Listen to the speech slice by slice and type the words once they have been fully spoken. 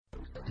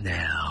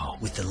Now,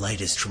 with the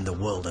latest from the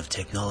world of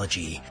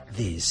technology,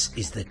 this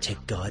is the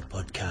Tech Guide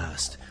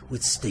Podcast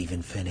with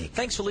Stephen Fennick.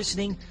 Thanks for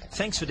listening.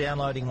 Thanks for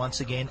downloading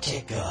once again.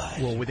 Tech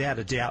Guide. Well, without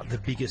a doubt, the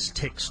biggest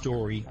tech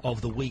story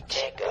of the week.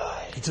 Tech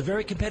Guide. It's a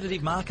very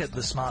competitive market,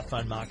 the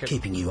smartphone market.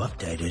 Keeping you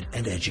updated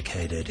and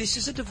educated. This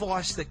is a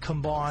device that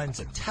combines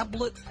a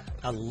tablet,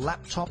 a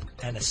laptop,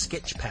 and a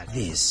sketchpad.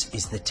 This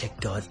is the Tech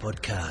Guide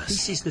Podcast.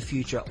 This is the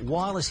future.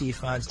 Wireless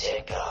earphones.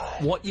 Tech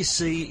Guide. What you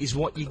see is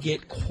what you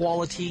get.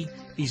 Quality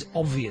is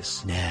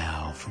obvious.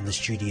 Now, from the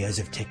studios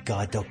of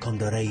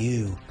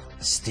techguide.com.au,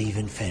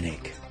 Stephen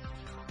Fennick.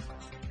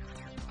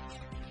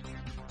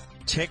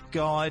 Tech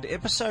Guide,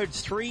 episode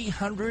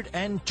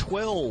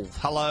 312.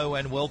 Hello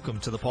and welcome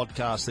to the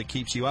podcast that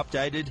keeps you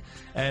updated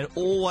and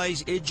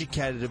always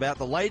educated about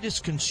the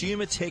latest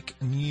consumer tech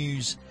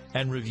news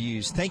and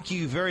reviews. Thank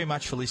you very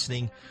much for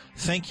listening.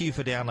 Thank you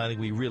for downloading.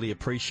 We really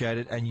appreciate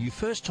it. And you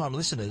first-time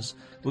listeners,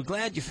 we're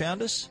glad you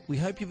found us. We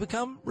hope you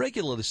become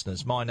regular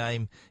listeners. My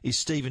name is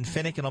Stephen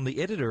Fennick, and I'm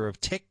the editor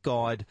of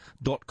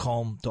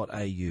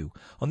techguide.com.au.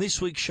 On this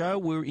week's show,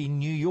 we're in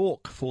New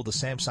York for the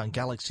Samsung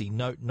Galaxy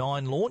Note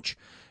 9 launch,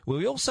 where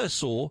we also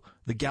saw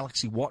the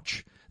Galaxy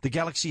Watch, the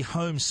Galaxy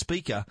Home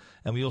speaker,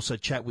 and we also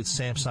chat with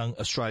Samsung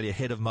Australia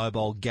Head of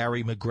Mobile,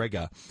 Gary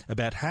McGregor,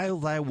 about how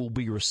they will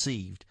be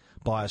received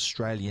by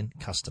Australian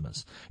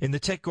customers. In the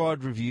Tech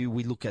Guide review,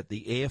 we look at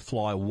the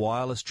AirFly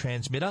wireless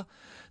transmitter.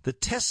 The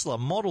Tesla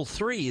Model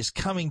 3 is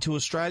coming to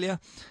Australia,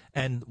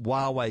 and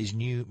Huawei's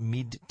new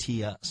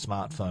mid-tier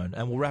smartphone.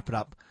 And we'll wrap it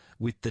up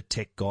with the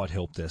Tech Guide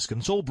Help Desk. And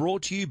it's all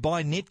brought to you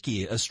by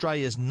Netgear,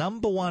 Australia's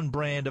 #1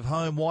 brand of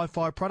home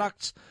Wi-Fi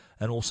products,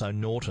 and also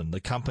Norton, the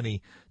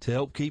company to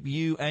help keep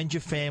you and your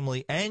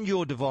family and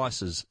your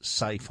devices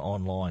safe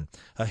online.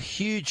 A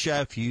huge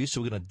show for you,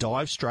 so we're going to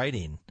dive straight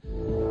in.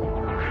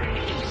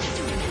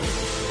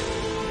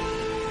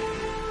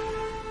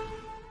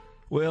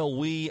 Well,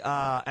 we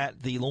are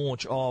at the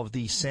launch of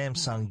the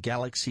Samsung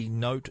Galaxy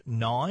Note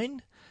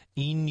 9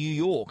 in New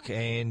York,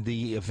 and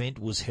the event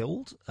was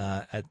held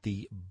at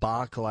the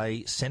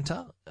Barclay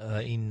Center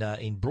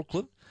in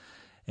Brooklyn.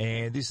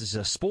 And this is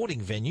a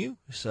sporting venue,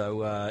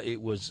 so it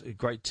was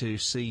great to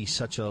see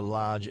such a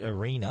large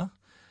arena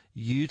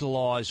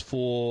utilised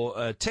for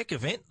a tech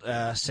event.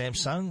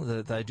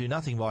 Samsung, they do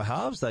nothing by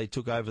halves. They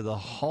took over the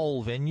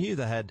whole venue.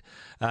 They had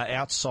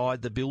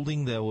outside the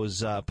building, there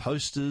was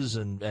posters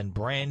and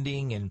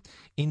branding, and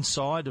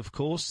inside, of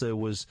course, there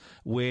was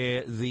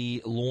where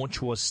the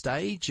launch was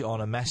staged on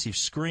a massive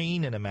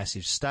screen and a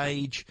massive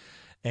stage,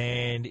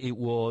 and it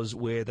was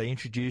where they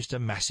introduced a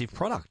massive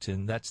product,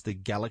 and that's the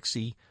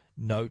Galaxy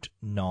Note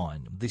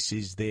 9. This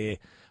is their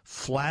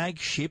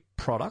flagship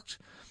product.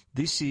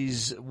 This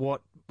is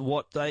what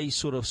they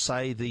sort of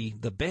say the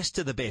best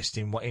of the best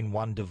in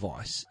one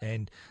device,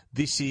 and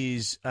this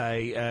is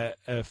a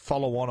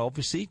follow-on,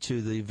 obviously,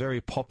 to the very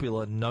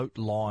popular Note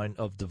line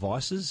of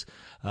devices,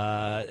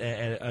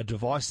 a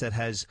device that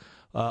has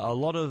a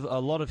lot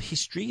of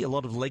history, a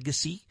lot of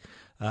legacy.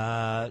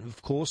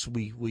 Of course,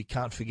 we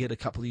can't forget a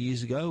couple of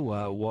years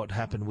ago what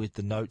happened with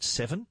the Note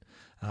 7.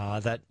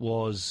 That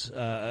was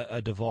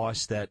a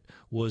device that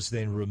was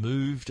then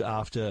removed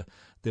after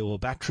there were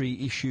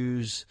battery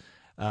issues.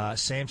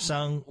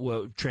 Samsung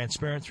were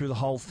transparent through the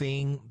whole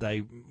thing.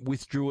 They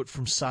withdrew it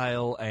from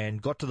sale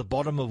and got to the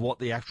bottom of what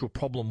the actual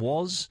problem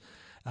was,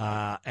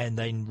 and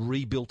then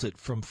rebuilt it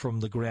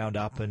from the ground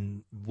up.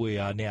 And we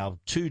are now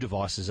two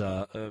devices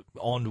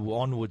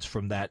onwards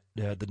from that.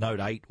 The Note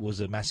 8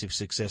 was a massive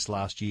success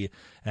last year,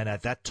 and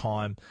at that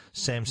time,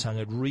 Samsung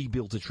had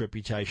rebuilt its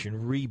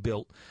reputation,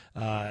 rebuilt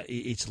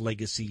its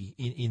legacy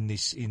in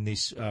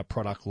this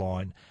product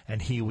line.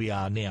 And here we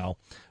are now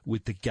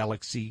with the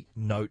Galaxy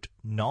Note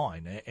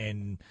 9,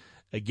 and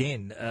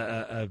again,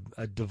 a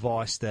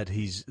device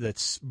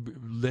that's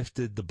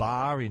lifted the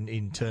bar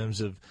in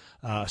terms of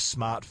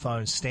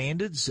smartphone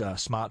standards,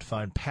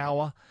 smartphone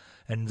power.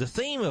 And the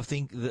theme, I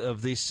think,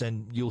 of this,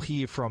 and you'll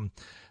hear from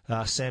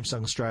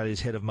Samsung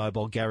Australia's Head of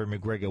Mobile, Gary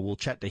McGregor. We'll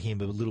chat to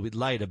him a little bit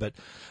later. But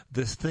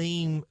the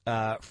theme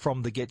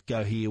from the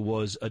get-go here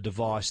was a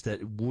device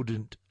that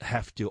wouldn't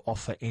have to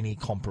offer any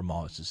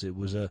compromises. It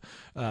was a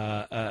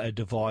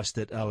device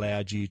that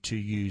allowed you to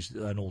use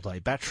an all-day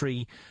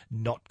battery,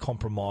 not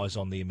compromise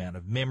on the amount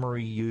of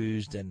memory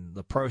used and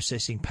the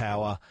processing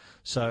power.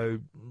 So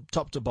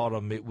top to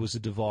bottom, it was a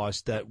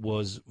device that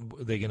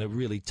they're going to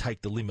really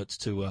take the limits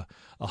to a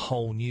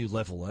whole new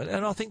level.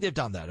 And I think they've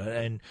done that.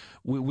 And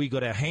we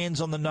got our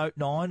hands on the Note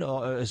 9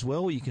 as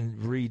well. You can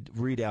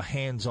read our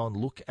hands-on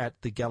look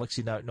at the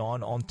Galaxy Note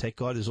 9 on Tech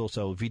Guide. There's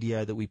also a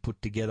video that we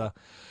put together.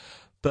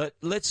 But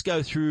let's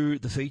go through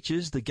the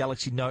features. The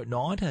Galaxy Note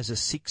 9 has a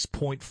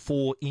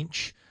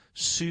 6.4-inch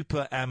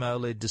Super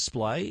AMOLED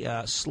display,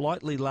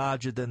 slightly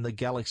larger than the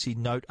Galaxy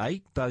Note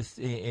 8, both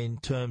in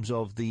terms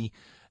of the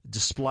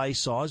display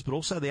size, but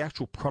also the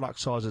actual product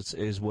size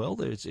as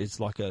well. It's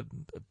like a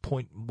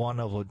 0.1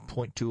 or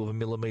 0.2 of a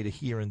millimetre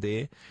here and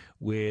there,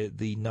 where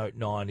the Note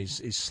 9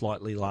 is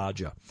slightly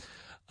larger.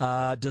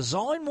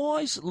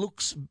 Design-wise,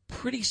 looks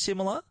pretty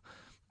similar,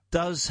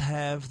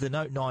 The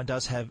Note 9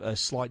 does have a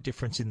slight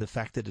difference in the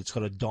fact that it's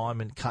got a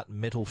diamond-cut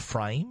metal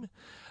frame.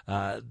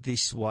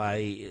 This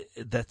way,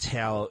 that's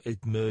how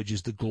it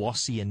merges the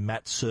glossy and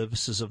matte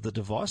surfaces of the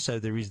device, so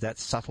there is that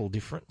subtle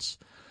difference.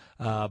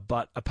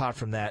 But apart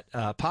from that,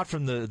 apart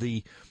from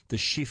the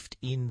shift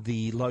in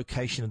the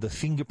location of the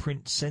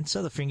fingerprint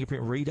sensor, the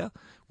fingerprint reader,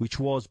 which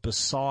was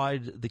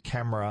beside the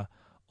camera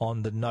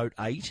on the Note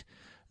 8,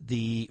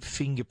 the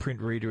fingerprint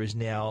reader is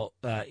now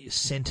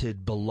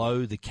centered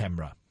below the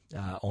camera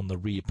on the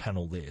rear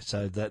panel there.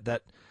 So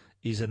that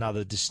is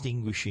another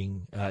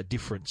distinguishing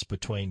difference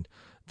between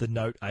the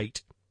Note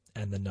 8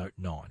 and the Note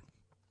 9.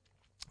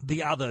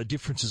 The other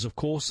differences, of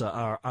course,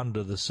 are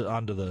under the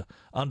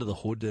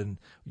hood, and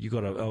you've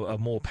got a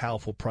more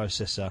powerful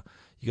processor.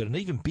 You've got an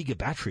even bigger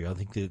battery. I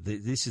think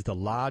this is the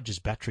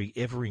largest battery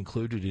ever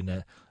included in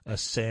a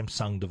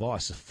Samsung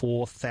device, a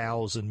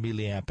 4,000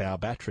 milliamp hour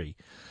battery.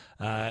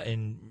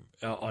 And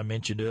I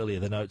mentioned earlier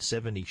the Note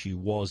 7 issue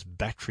was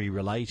battery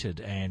related,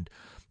 and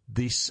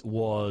this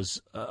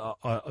was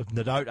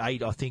the Note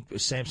 8. I think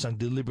Samsung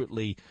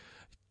deliberately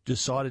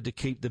decided to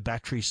keep the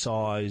battery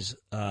size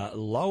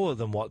lower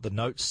than what the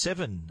Note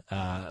 7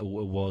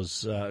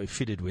 was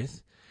fitted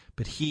with.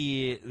 But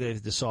here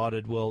they've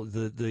decided, well,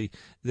 they've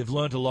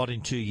learned a lot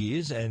in 2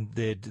 years, and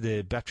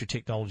their battery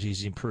technology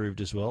has improved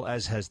as well,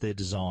 as has their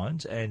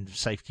designs and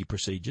safety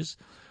procedures.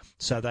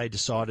 So they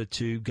decided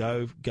to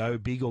go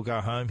big or go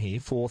home here,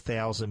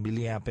 4,000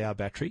 milliamp hour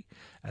battery,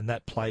 and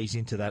that plays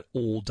into that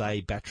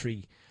all-day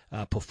battery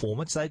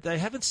performance. They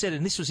haven't said,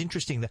 and this was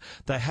interesting,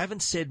 they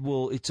haven't said,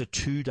 well, it's a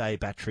 2-day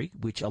battery,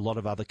 which a lot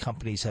of other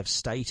companies have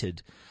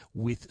stated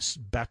with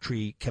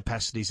battery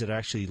capacities that are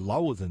actually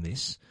lower than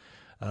this.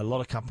 A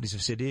lot of companies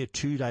have said,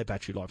 2-day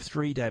battery life,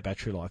 3-day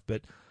battery life,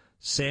 but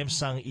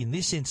Samsung, in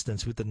this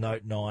instance with the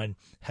Note 9,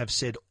 have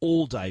said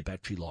all-day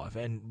battery life,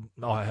 and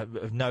I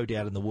have no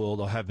doubt in the world,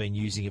 I have been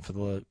using it for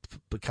the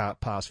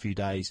past few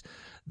days,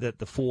 that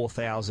the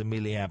 4,000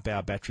 milliamp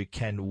hour battery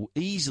can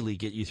easily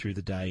get you through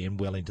the day and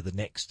well into the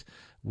next.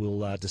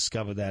 We'll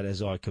discover that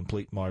as I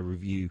complete my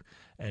review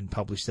and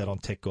publish that on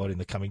Tech Guide in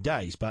the coming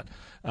days. But,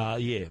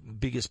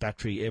 biggest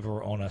battery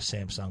ever on a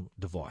Samsung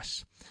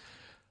device.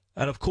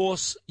 And, of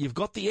course, you've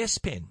got the S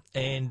Pen,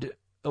 and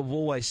I've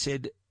always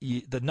said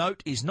the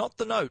Note is not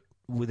the Note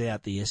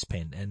without the S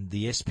Pen, and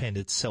the S Pen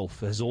itself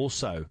has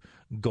also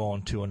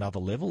gone to another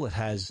level. It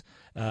has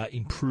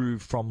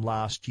improved from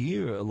last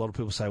year. A lot of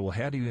people say, well,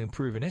 how do you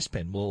improve an S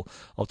Pen? Well,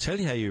 I'll tell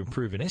you how you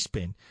improve an S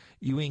Pen.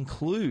 You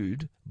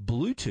include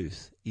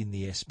Bluetooth in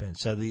the S Pen.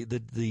 So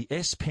the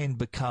S Pen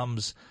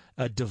becomes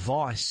a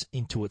device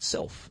into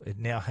itself. It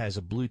now has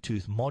a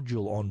Bluetooth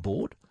module on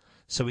board,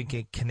 so we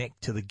can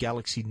connect to the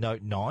Galaxy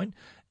Note 9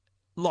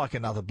 like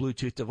another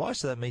Bluetooth device.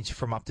 So that means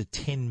from up to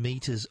 10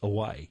 meters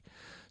away.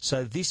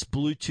 So this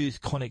Bluetooth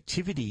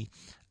connectivity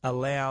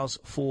allows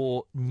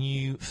for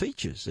new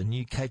features and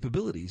new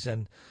capabilities,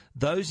 and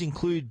those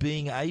include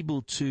being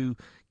able to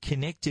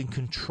connect and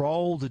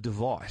control the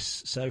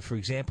device. So, for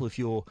example, if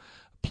you're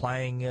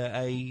playing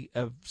a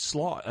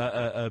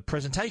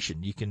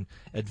presentation, you can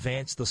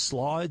advance the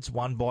slides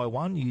one by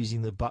one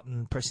using the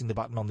button, pressing the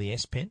button on the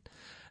S Pen.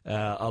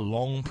 A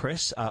long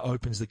press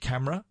opens the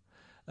camera.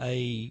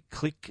 A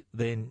click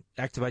then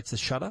activates the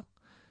shutter.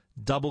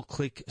 Double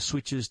click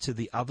switches to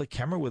the other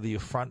camera, whether you're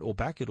front or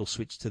back, it'll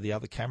switch to the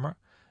other camera.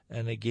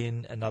 And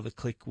again, another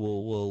click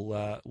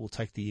will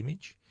take the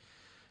image.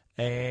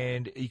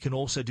 And you can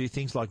also do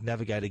things like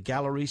navigate a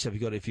gallery. So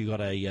if you've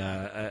got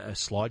a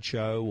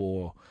slideshow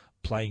or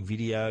playing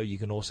video, you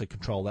can also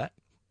control that.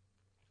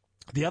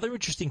 The other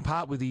interesting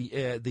part with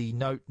the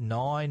Note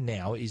 9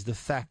 now is the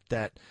fact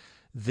that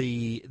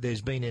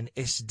there's been an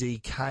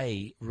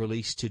SDK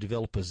released to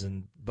developers,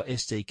 and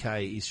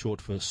SDK is short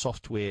for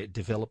Software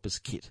Developers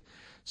Kit.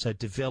 So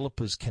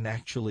developers can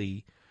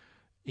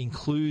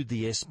include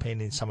the S Pen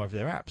in some of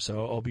their apps.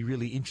 So I'll be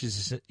really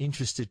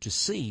interested to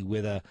see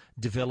whether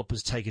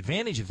developers take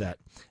advantage of that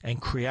and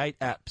create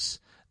apps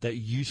that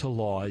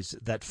utilize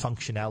that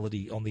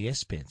functionality on the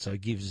S Pen. So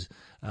it gives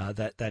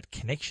that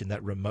connection,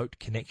 that remote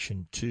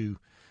connection to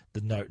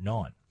the Note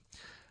 9.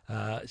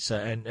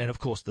 And of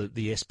course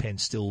the S Pen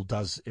still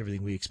does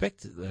everything we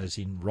expect, as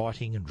in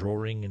writing and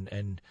drawing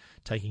and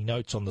taking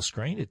notes on the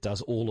screen. It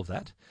does all of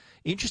that.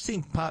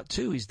 Interesting part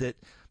too is that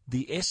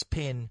the S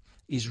Pen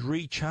is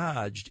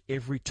recharged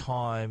every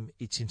time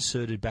it's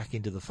inserted back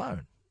into the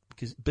phone,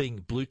 because being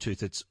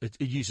Bluetooth,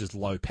 it uses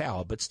low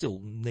power but still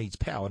needs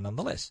power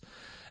nonetheless,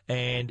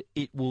 and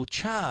it will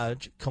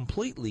charge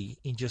completely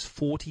in just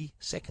 40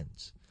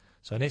 seconds.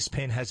 So an S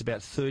Pen has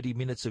about 30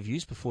 minutes of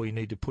use before you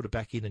need to put it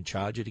back in and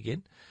charge it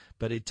again.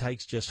 But it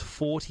takes just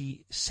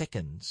 40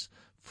 seconds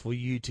for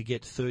you to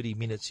get 30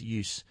 minutes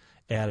use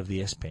out of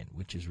the S Pen,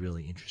 which is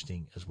really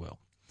interesting as well.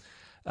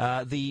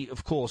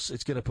 Of course,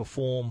 it's going to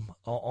perform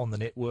on the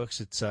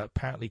networks. It's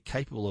apparently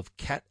capable of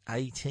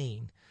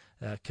Cat18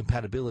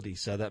 compatibility.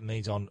 So that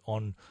means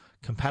on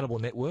compatible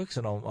networks,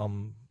 and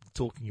I'm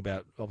talking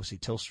about obviously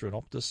Telstra and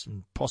Optus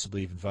and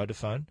possibly even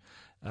Vodafone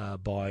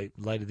by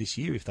later this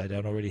year if they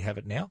don't already have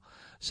it now.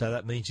 So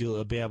that means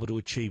you'll be able to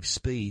achieve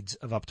speeds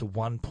of up to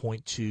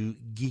 1.2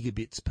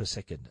 gigabits per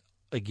second,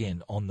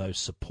 again, on those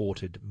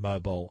supported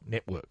mobile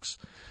networks.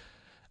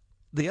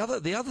 The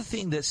other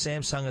thing that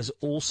Samsung has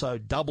also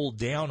doubled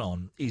down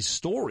on is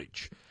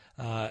storage.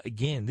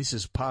 Again, this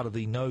is part of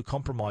the no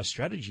compromise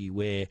strategy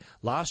where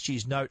last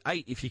year's Note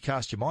 8, if you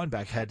cast your mind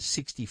back, had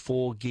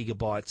 64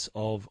 gigabytes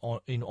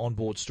in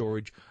onboard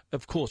storage,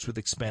 of course, with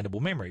expandable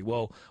memory.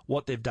 Well,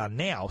 what they've done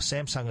now,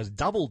 Samsung has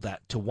doubled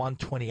that to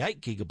 128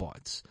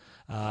 gigabytes,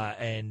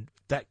 and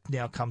that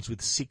now comes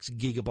with 6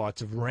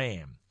 gigabytes of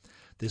RAM.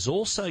 There's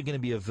also going to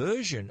be a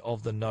version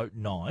of the Note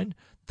 9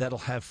 that'll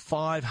have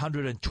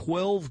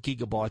 512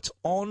 gigabytes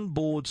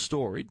onboard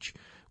storage,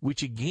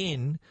 which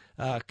again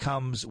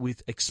comes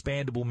with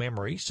expandable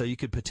memory. So you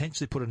could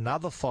potentially put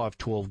another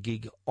 512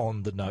 gig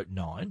on the Note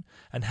 9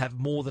 and have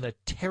more than a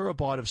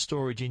terabyte of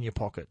storage in your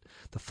pocket.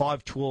 The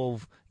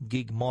 512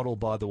 gig model,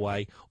 by the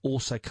way,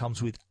 also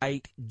comes with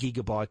 8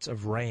 gigabytes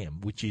of RAM,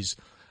 which is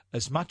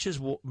as much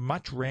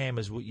RAM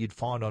as what you'd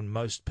find on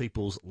most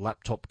people's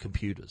laptop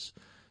computers.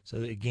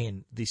 So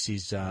again, this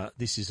is a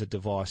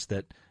device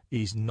that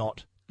is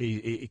not.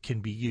 It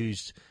can be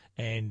used,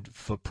 and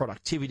for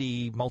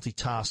productivity,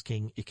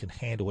 multitasking, it can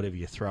handle whatever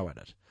you throw at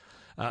it.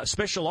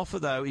 Special offer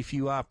though, if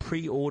you are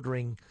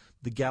pre-ordering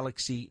the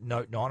Galaxy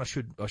Note 9,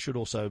 I should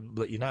also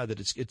let you know that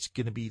it's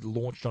going to be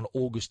launched on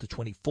August the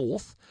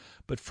 24th.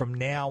 But from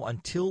now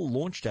until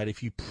launch date,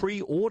 if you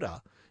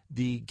pre-order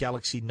the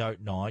Galaxy Note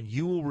 9,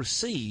 you will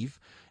receive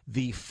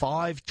the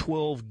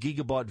 512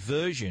 gigabyte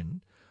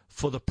version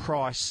for the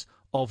price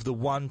of the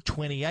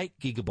 128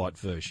 gigabyte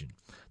version.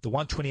 The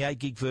 128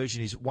 gig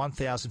version is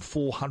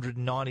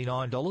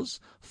 $1,499.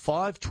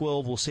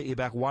 512 will set you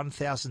back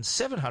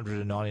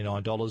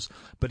 $1,799.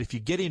 But if you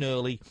get in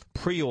early,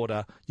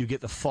 pre-order, you get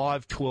the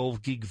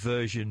 512 gig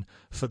version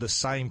for the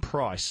same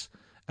price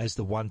as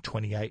the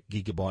 128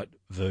 gigabyte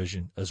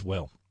version as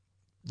well.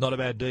 Not a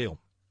bad deal.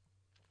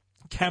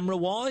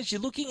 Camera-wise, you're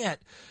looking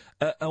at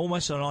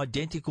almost an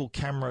identical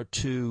camera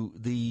to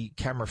the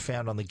camera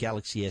found on the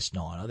Galaxy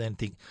S9. I then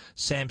think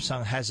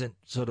Samsung hasn't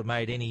sort of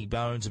made any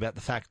bones about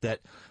the fact that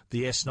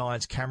the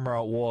S9's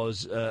camera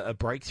was a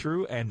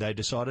breakthrough, and they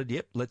decided,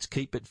 yep, let's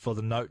keep it for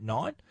the Note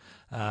 9.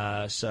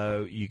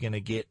 So you're going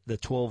to get the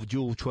 12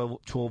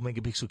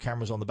 megapixel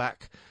cameras on the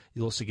back.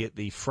 You'll also get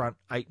the front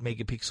 8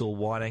 megapixel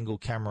wide-angle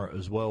camera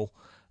as well.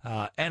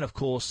 And, of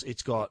course,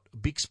 it's got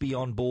Bixby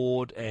on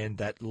board and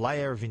that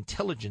layer of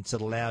intelligence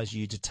that allows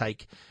you to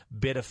take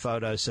better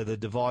photos so the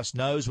device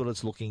knows what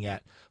it's looking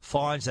at,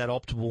 finds that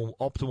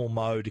optimal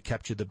mode to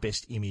capture the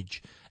best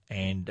image,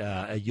 and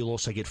you'll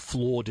also get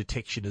flaw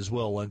detection as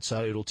well. And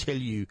so it'll tell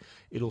you,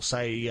 it'll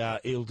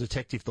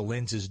detect if the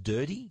lens is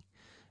dirty.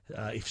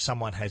 If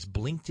someone has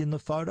blinked in the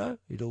photo,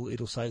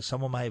 it'll say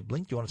someone may have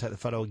blinked. Do you want to take the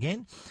photo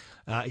again?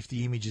 If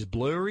the image is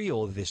blurry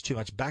or there's too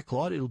much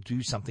backlight, it'll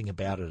do something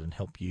about it and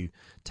help you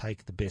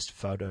take the best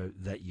photo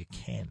that you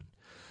can.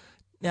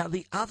 Now,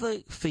 the other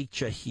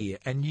feature here,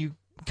 and you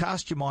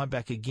cast your mind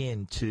back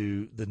again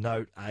to the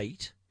Note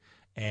 8,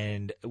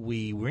 and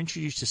we were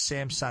introduced to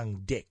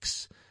Samsung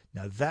DeX.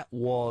 Now, that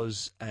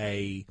was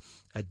a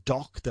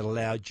dock that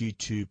allowed you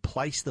to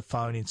place the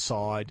phone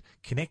inside,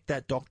 connect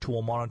that dock to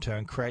a monitor,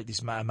 and create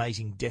this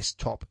amazing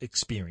desktop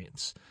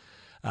experience.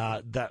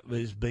 That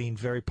has been a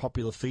very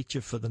popular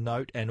feature for the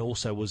Note, and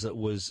also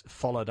was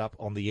followed up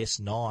on the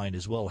S9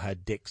 as well,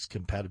 had DeX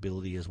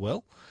compatibility as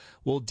well.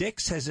 Well,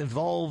 DeX has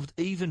evolved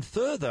even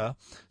further,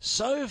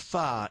 so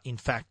far, in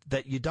fact,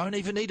 that you don't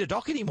even need a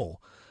dock anymore.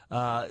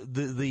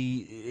 You've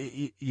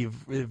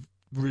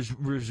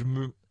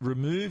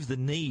removed the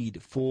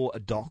need for a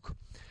dock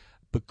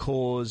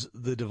because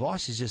the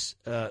device is just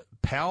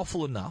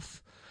powerful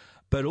enough,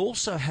 but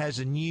also has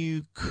a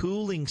new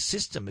cooling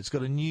system. It's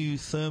got a new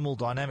thermal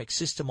dynamic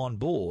system on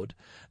board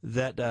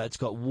that it's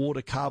got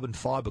water carbon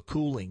fiber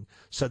cooling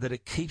so that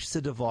it keeps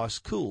the device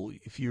cool.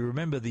 If you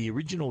remember the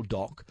original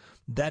dock,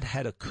 that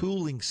had a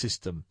cooling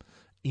system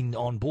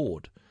on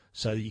board.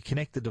 So you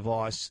connect the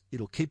device,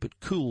 it'll keep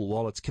it cool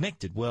while it's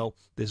connected. Well,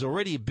 there's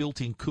already a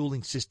built-in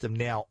cooling system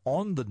now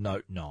on the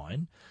Note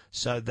 9,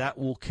 so that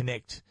will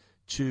connect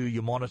to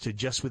your monitor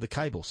just with a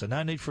cable. So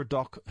no need for a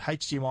dock,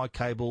 HDMI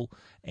cable,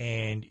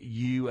 and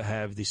you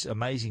have this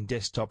amazing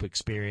desktop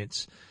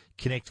experience.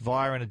 Connect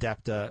via an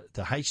adapter,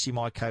 the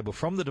HDMI cable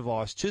from the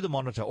device to the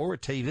monitor or a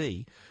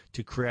TV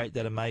to create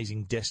that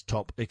amazing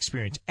desktop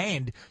experience.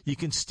 And you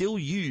can still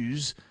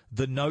use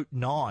the Note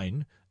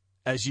 9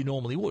 as you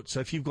normally would. So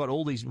if you've got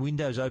all these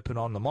windows open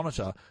on the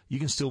monitor, you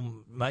can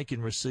still make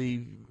and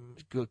receive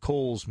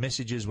calls,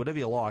 messages, whatever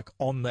you like,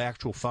 on the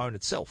actual phone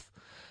itself.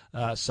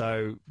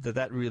 So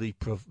that really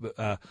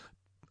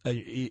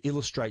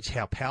illustrates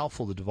how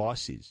powerful the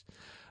device is.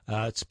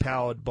 It's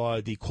powered by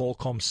the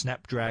Qualcomm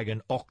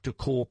Snapdragon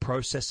octa-core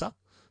processor,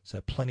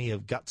 so plenty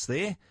of guts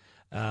there.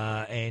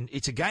 And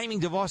it's a gaming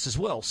device as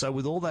well. So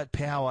with all that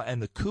power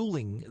and the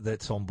cooling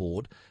that's on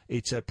board,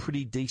 it's a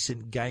pretty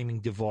decent gaming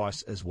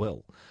device as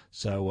well.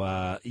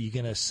 So you're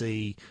going to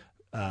see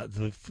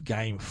the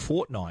game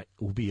Fortnite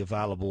will be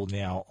available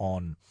now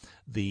on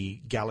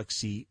the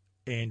Galaxy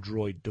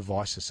Android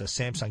devices. So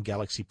Samsung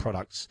Galaxy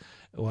products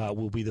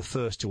will be the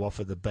first to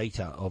offer the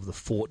beta of the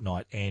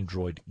Fortnite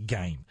Android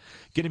game.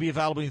 Going to be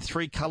available in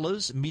 3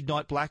 colours: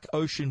 midnight black,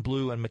 ocean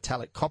blue, and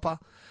metallic copper.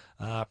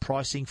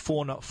 Pricing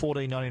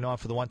 $14.99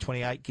 for the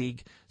 128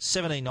 gig,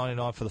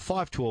 $17.99 for the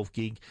 512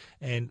 gig,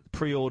 and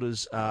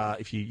pre-orders,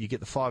 if you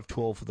get the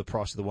 512 for the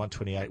price of the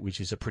 128,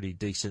 which is a pretty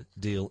decent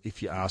deal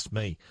if you ask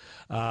me.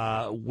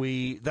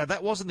 That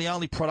wasn't the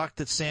only product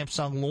that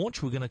Samsung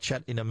launched. We're going to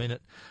chat in a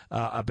minute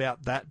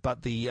about that,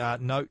 but the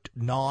Note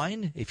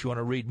 9, if you want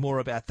to read more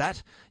about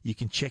that, you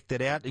can check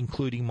that out,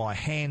 including my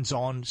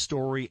hands-on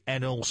story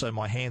and also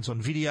my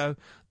hands-on video.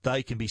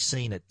 They can be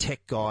seen at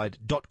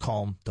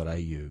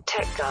techguide.com.au.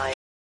 Tech Guide.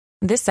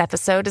 This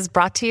episode is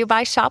brought to you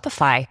by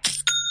Shopify.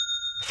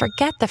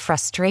 Forget the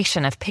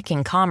frustration of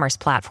picking commerce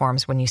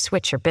platforms when you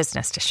switch your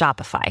business to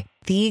Shopify,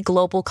 the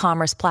global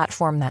commerce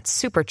platform that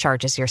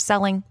supercharges your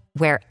selling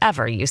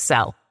wherever you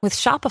sell. With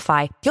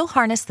Shopify, you'll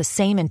harness the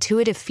same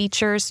intuitive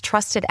features,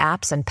 trusted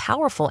apps, and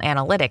powerful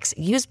analytics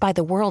used by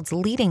the world's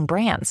leading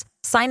brands.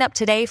 Sign up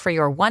today for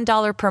your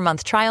 $1 per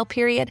month trial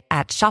period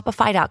at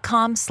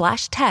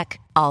shopify.com/tech,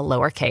 all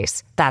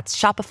lowercase. That's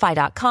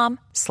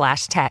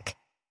shopify.com/tech.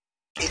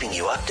 Keeping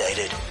you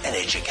updated and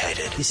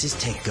educated. This is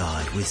Tech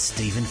Guide with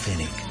Stephen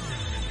Fennick.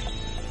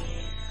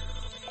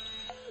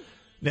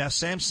 Now,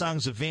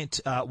 Samsung's event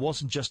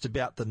wasn't just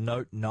about the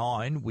Note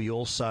 9. We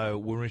also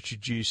were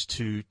introduced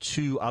to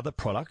 2 other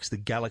products, the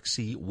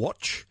Galaxy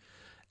Watch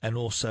and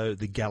also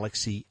the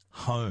Galaxy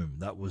Home.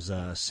 That was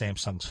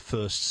Samsung's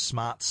first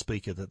smart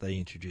speaker that they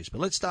introduced. But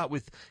let's start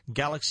with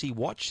Galaxy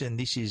Watch, and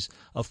this is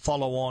a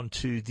follow-on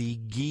to the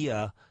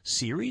Gear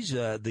series.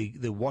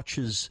 The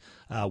watches,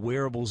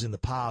 wearables in the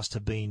past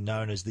have been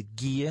known as the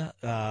Gear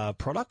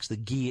products. The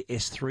Gear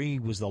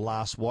S3 was the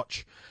last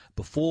watch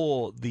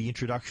before the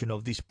introduction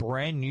of this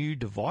brand new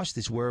device,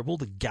 this wearable,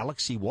 the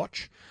Galaxy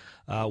Watch,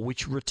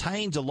 which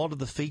retains a lot of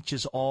the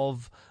features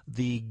of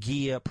the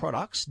Gear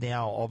products,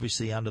 now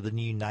obviously under the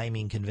new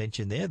naming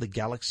convention there, the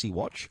Galaxy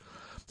Watch.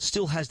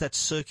 Still has that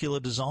circular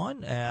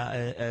design,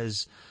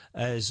 as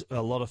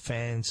a lot of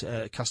fans,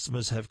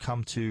 customers have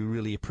come to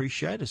really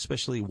appreciate,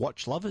 especially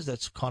watch lovers.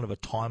 That's kind of a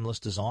timeless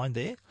design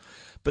there.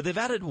 But they've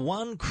added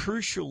one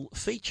crucial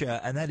feature,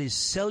 and that is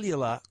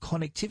cellular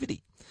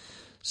connectivity.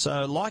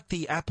 So like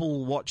the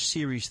Apple Watch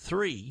Series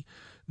 3,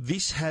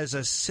 this has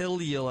a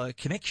cellular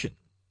connection.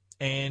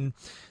 And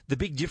the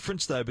big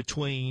difference, though,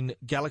 between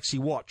Galaxy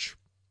Watch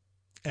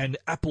and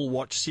Apple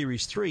Watch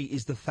Series 3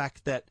 is the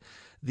fact that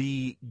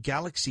the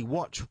Galaxy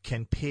Watch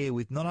can pair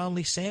with not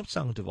only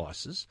Samsung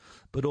devices,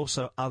 but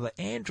also other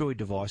Android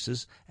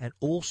devices and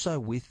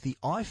also with the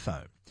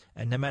iPhone.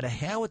 And no matter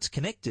how it's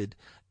connected,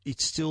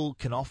 it still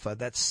can offer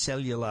that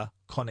cellular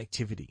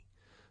connectivity.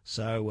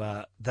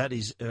 So that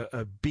is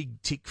a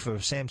big tick for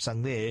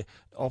Samsung there.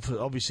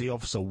 Obviously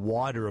offers a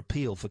wider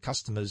appeal for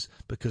customers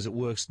because it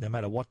works no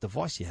matter what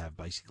device you have,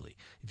 basically.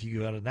 If you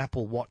got an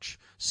Apple Watch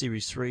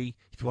Series 3,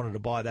 if you wanted to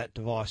buy that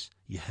device,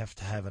 you have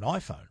to have an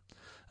iPhone.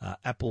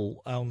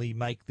 Apple only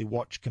make the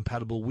watch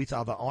compatible with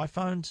other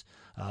iPhones,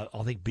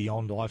 I think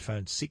beyond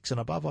iPhone 6 and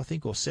above, I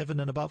think, or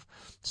 7 and above.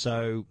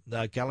 So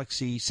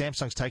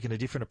Samsung's taken a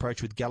different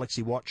approach with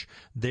Galaxy Watch.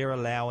 They're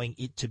allowing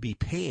it to be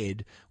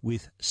paired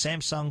with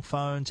Samsung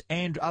phones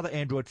and other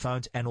Android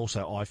phones and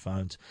also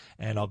iPhones.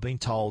 And I've been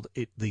told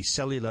the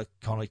cellular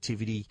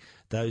connectivity,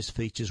 those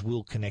features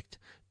will connect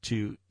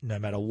to no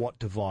matter what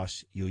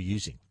device you're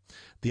using.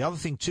 The other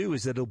thing, too,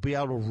 is that it'll be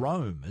able to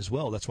roam as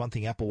well. That's one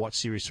thing Apple Watch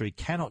Series 3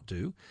 cannot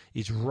do,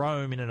 is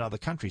roam in another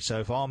country. So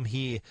if I'm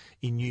here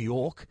in New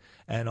York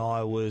and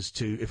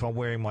if I'm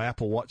wearing my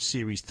Apple Watch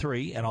Series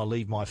 3 and I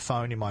leave my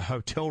phone in my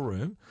hotel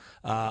room,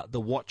 the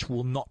watch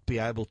will not be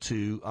able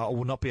to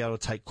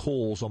take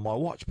calls on my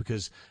watch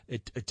because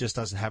it just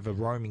doesn't have a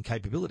roaming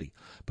capability.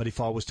 But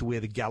if I was to wear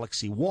the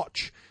Galaxy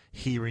Watch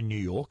here in New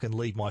York and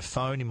leave my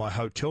phone in my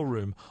hotel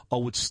room, I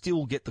would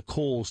still get the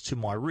calls to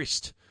my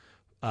wrist.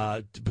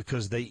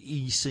 Because the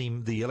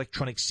eSIM, the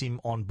electronic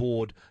SIM on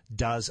board,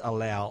 does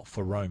allow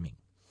for roaming.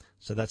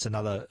 So that's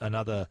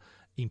another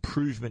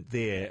improvement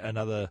there,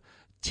 another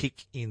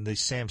tick in the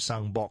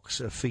Samsung box,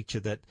 a feature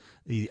that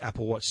the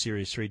Apple Watch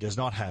Series 3 does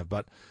not have.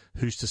 But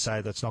who's to say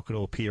that's not going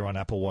to appear on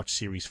Apple Watch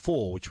Series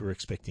 4, which we're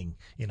expecting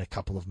in a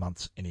couple of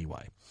months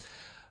anyway.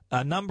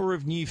 A number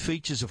of new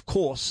features, of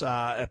course,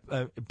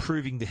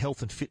 improving the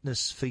health and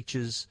fitness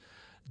features.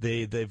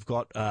 They've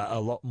got a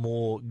lot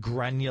more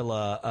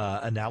granular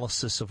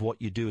analysis of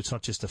what you do. It's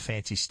not just a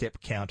fancy step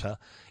counter.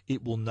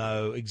 It will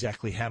know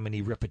exactly how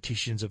many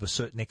repetitions of a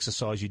certain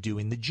exercise you do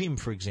in the gym,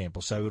 for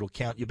example. So it'll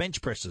count your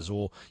bench presses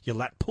or your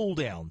lat pull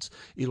downs.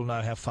 It'll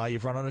know how far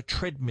you've run on a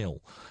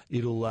treadmill.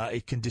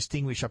 It can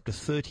distinguish up to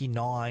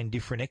 39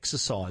 different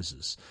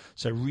exercises.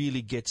 So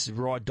really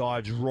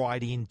dives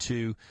right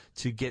into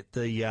to get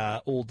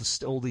the all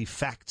the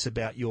facts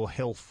about your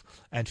health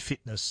and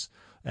fitness,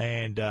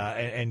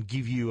 and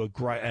give you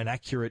an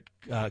accurate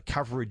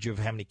coverage of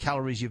how many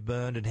calories you've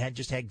burned and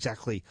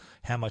exactly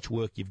how much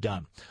work you've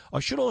done. I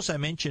should also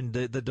mention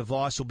the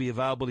device will be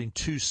available in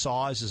two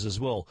sizes as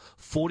well,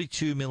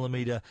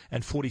 42mm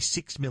and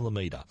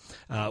 46mm.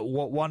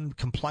 One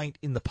complaint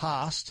in the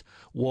past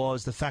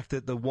was the fact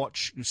that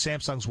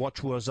Samsung's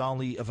watch was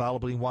only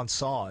available in one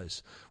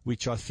size,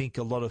 which I think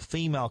a lot of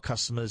female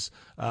customers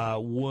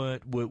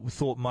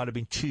thought might have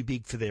been too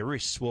big for their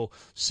wrists. Well,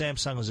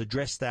 Samsung has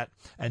addressed that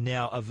and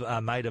now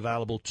have made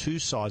available two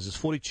sizes,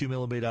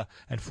 42mm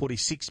and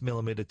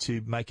 46mm,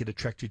 to make it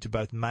attractive to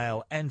both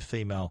male and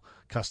female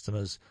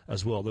customers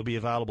as well. They'll be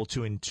available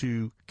in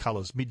two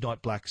colours,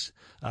 midnight blacks,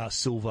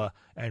 silver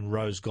and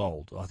rose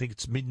gold. I think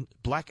it's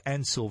black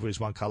and silver is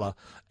one colour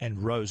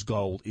and rose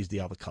gold is the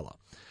other colour.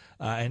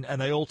 And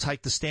they all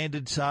take the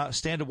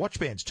standard watch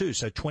bands too.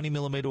 So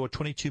 20mm or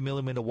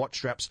 22mm watch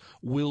straps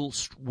will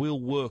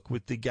work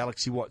with the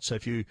Galaxy Watch. So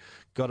if you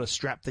got a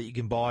strap that you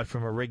can buy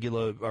from a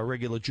regular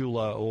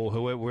jeweler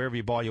or wherever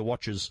you buy your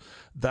watches,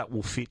 that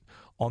will fit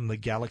on the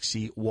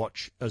Galaxy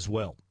Watch as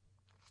well.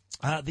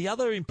 The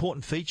other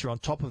important feature on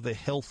top of the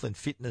health and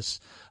fitness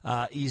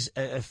is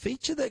a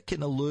feature that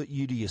can alert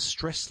you to your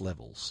stress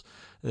levels.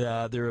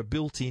 There are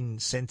built-in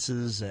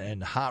sensors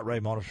and heart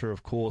rate monitor,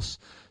 of course,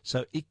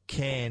 so it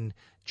can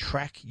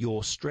track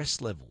your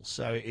stress levels.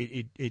 So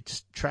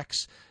it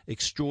tracks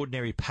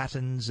extraordinary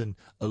patterns and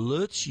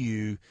alerts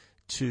you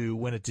to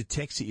when it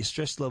detects that your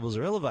stress levels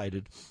are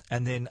elevated,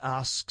 and then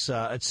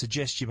it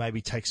suggests you maybe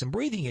take some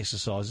breathing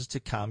exercises to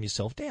calm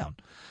yourself down.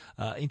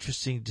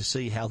 Interesting to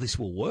see how this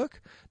will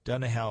work.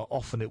 Don't know how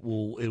often it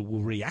will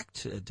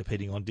react,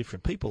 depending on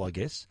different people, I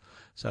guess.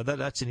 So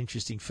that's an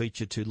interesting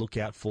feature to look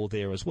out for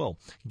there as well.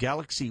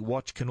 Galaxy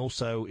Watch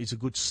is a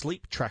good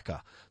sleep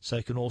tracker, so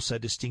it can also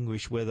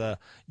distinguish whether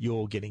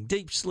you're getting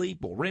deep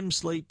sleep or REM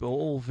sleep, or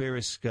all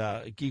various.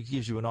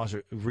 Gives you a nice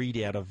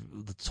readout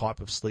of the type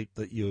of sleep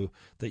that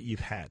you've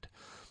had.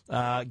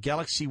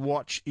 Galaxy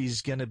Watch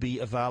is going to be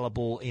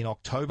available in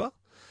October.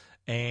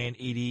 And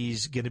it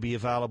is going to be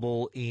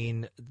available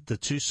in the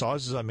two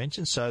sizes I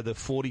mentioned. So the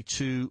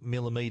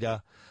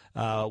 42mm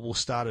will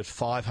start at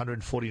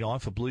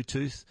 $549 for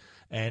Bluetooth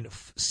and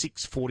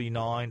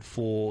 $649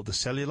 for the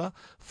cellular.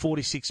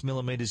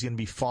 46mm is going to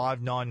be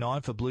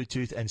 $599 for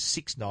Bluetooth and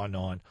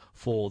 $699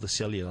 for the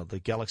cellular. The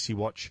Galaxy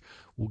Watch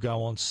will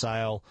go on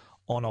sale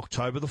on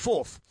October the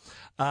 4th.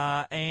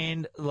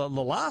 And the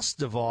last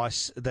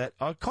device that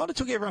I kind of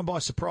took everyone by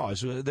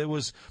surprise, there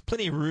was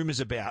plenty of rumours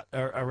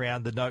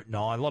around the Note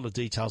 9. A lot of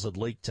details had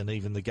leaked, and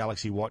even the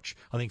Galaxy Watch,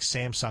 I think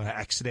Samsung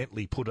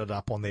accidentally put it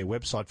up on their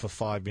website for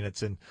 5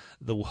 minutes, and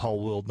the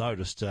whole world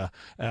noticed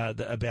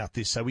about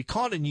this. So we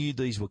kind of knew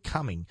these were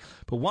coming.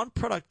 But one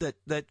product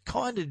that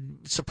kind of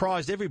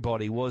surprised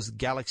everybody was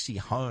Galaxy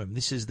Home.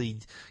 This is the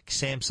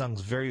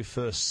Samsung's very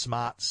first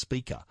smart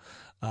speaker.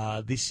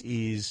 This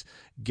is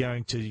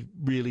going to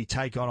really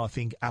take on, I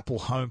think, Apple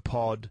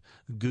HomePod,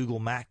 Google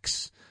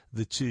Max,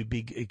 the two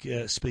big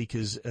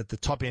speakers at the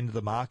top end of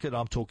the market.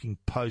 I'm talking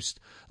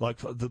like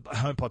the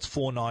HomePod's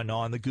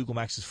 $499, the Google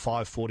Max is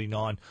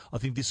 $549. I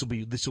think this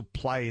will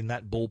play in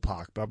that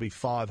ballpark, but it'll be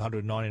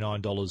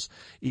 $599.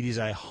 It is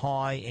a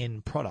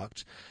high-end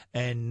product,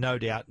 and no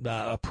doubt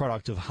a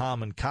product of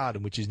Harman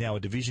Kardon, which is now a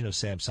division of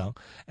Samsung,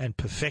 and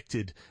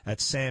perfected at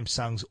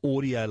Samsung's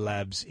Audio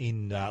Labs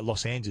in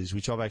Los Angeles,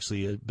 which I've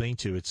actually been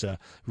to. It's a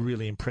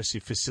really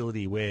impressive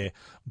facility where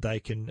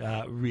they can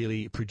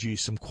really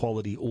produce some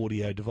quality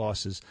audio devices,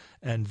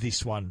 and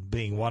this one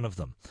being one of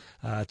them.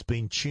 It's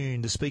been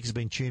tuned. The speaker's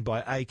been tuned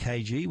by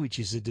AKG, which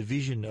is a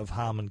division of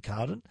Harman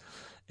Kardon,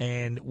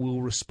 and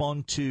will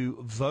respond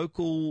to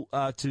voice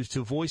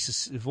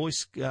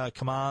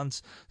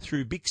commands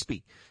through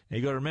Bixby. Now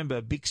you've got to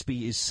remember,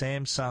 Bixby is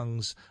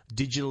Samsung's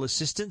digital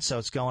assistant, so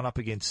it's going up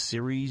against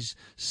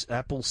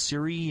Apple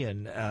Siri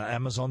and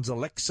Amazon's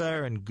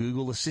Alexa and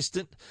Google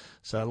Assistant.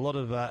 So a lot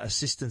of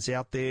assistants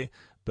out there,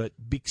 but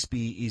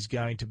Bixby is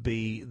going to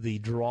be the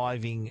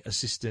driving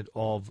assistant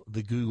of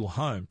the Google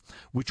Home,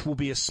 which will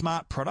be a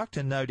smart product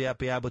and no doubt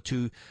be able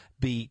to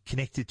be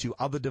connected to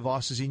other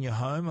devices in your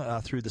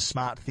home through the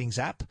Smart Things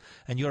app.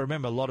 And you'll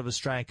remember a lot of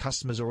Australian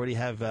customers already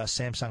have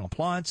Samsung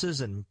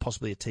appliances and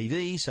possibly a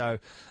TV, so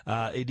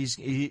it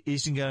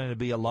isn't going to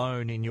be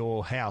alone in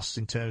your house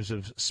in terms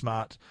of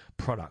smart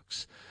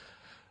products.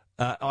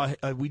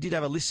 We did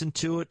have a listen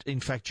to it. In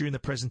fact, during the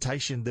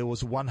presentation, there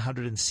was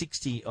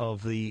 160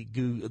 of the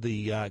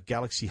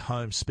Galaxy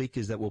Home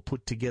speakers that were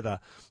put together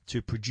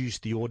to produce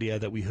the audio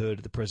that we heard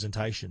at the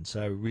presentation.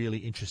 So really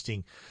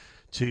interesting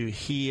to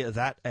hear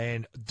that,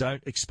 and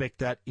don't expect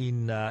that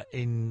in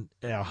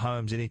our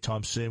homes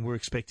anytime soon. We're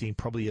expecting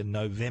probably a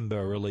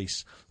November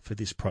release for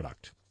this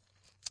product.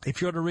 If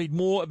you want to read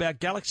more about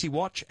Galaxy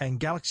Watch and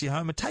Galaxy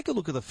Home, and take a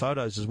look at the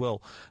photos as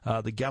well.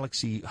 The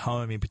Galaxy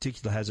Home in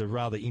particular has a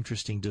rather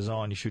interesting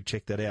design. You should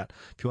check that out.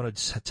 If you want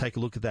to take a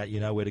look at that, you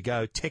know where to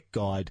go.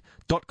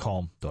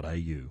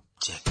 techguide.com.au.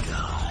 Tech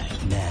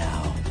Guide.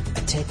 Now,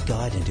 a Tech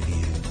Guide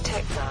interview.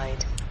 Tech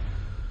Guide.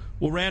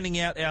 Well, rounding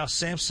out our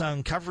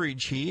Samsung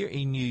coverage here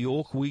in New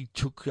York, we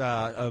took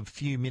a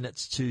few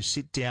minutes to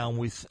sit down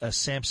with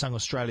Samsung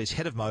Australia's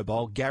head of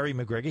mobile, Gary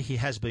McGregor. He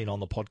has been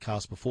on the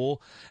podcast before,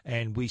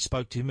 and we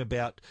spoke to him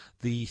about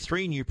the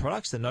 3 new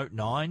products, the Note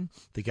 9,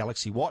 the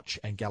Galaxy Watch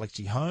and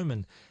Galaxy Home,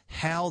 and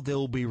how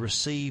they'll be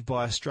received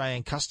by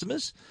Australian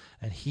customers.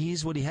 And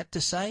here's what he had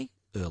to say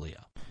earlier.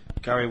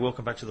 Gary,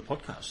 welcome back to the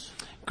podcast.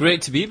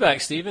 Great to be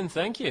back, Stephen.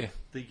 Thank you.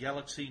 The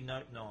Galaxy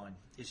Note 9,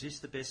 is this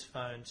the best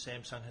phone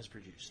Samsung has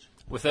produced?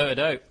 Without a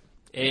doubt.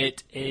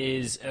 It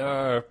is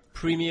our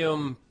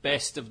premium,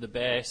 best of the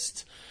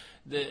best.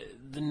 The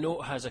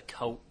Note has a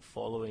cult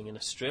following in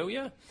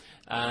Australia,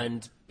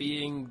 and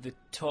being the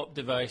top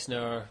device in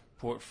our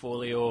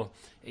portfolio,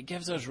 it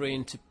gives us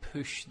rein to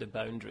push the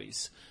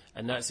boundaries,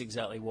 and that's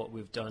exactly what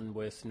we've done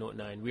with Note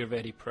 9. We're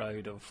very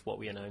proud of what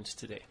we announced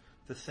today.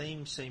 The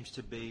theme seems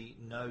to be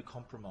no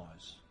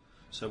compromise.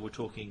 So we're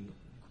talking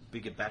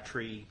bigger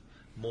battery,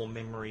 more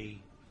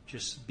memory,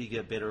 just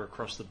bigger, better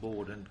across the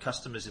board. And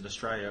customers in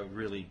Australia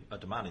really are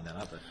demanding that,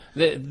 aren't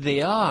they?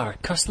 They are.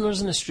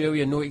 Customers in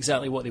Australia know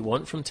exactly what they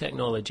want from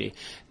technology.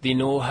 They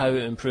know how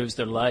it improves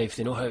their life.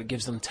 They know how it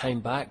gives them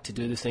time back to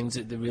do the things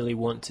that they really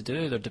want to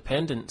do. They're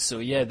dependent. So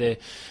yeah, the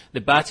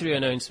battery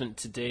announcement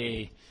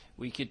today,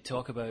 we could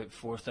talk about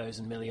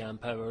 4,000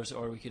 milliamp hours,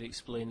 or we could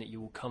explain that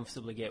you will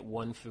comfortably get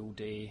 1 full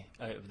day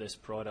out of this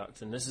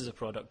product. And this is a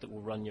product that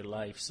will run your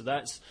life. So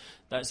that's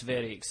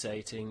very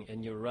exciting.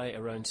 And you're right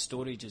around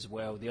storage as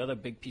well. The other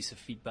big piece of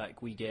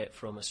feedback we get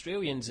from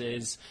Australians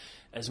is,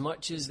 as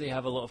much as they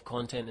have a lot of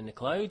content in the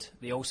cloud,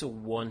 they also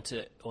want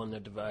it on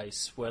their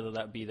device, whether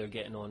that be they're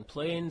getting on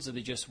planes or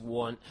they just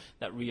want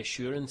that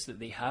reassurance that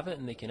they have it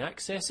and they can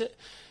access it.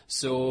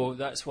 So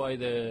that's why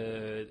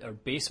our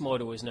base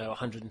model is now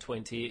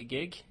 128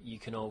 gig. You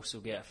can also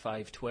get a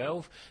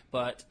 512,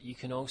 but you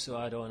can also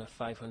add on a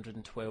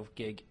 512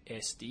 gig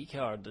SD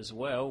card as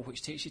well,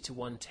 which takes you to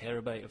 1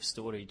 terabyte of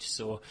storage.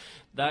 So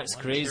that's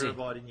crazy. 1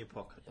 terabyte in your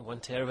pocket.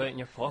 1 terabyte in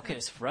your pocket.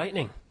 It's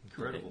frightening.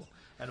 Incredible.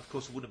 And of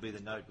course, it wouldn't be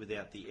the Note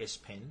without the S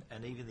Pen,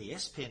 and even the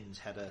S Pen's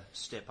had a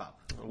step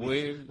up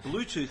with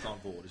Bluetooth on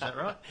board. Is that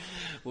right?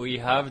 We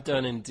have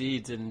done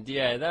indeed, and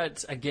yeah,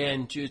 that's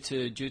again due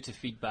to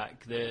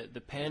feedback.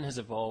 The Pen has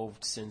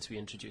evolved since we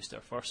introduced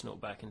our first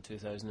Note back in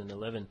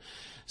 2011.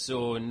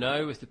 So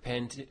now with the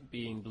Pen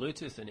being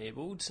Bluetooth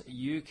enabled,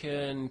 you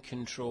can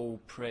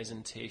control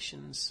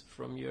presentations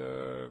from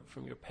your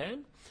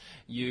Pen.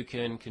 You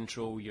can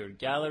control your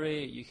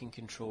gallery, you can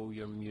control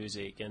your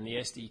music, and the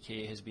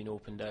SDK has been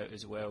opened out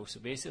as well.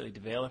 So basically,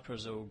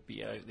 developers will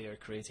be out there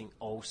creating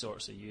all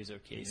sorts of user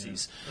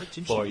cases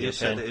for your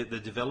Pen. So the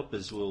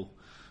developers will,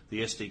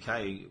 the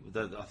SDK,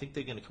 I think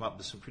they're going to come up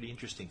with some pretty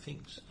interesting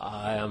things.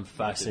 I am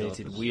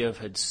fascinated. We have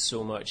had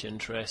so much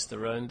interest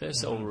around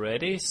this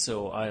already,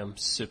 so I am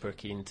super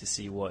keen to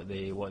see what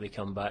they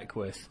come back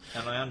with.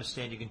 And I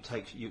understand you can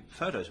take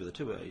photos with it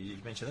too. You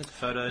mentioned that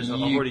photos.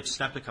 I've already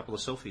snapped a couple of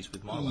selfies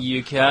with my one.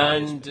 You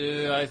can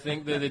do. I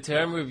think that the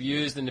term we've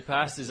used in the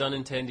past is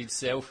unintended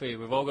selfie.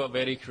 We've all got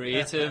very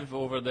creative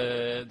over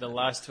the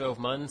last 12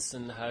 months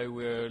and how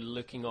we're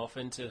looking off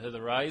into the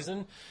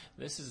horizon.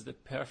 This is the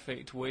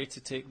perfect way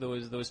to take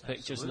those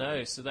pictures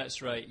now. So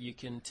that's right. You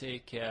can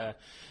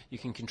you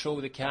can control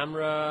the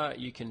camera.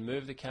 You can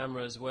move the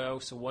camera as well.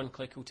 So 1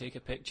 click will take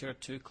a picture.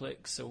 2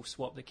 clicks will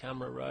swap the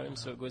camera around,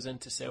 so it goes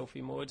into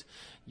selfie mode.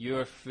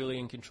 You're fully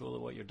in control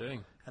of what you're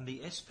doing. And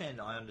the S Pen,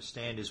 I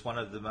understand, is one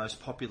of the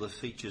most popular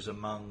features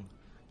among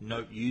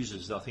Note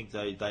users. I think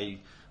they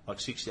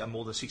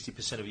more than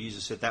 60% of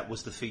users said that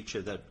was the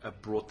feature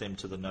that brought them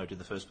to the Note in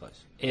the first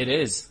place. It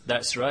is.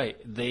 That's right.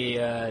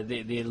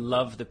 They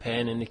love the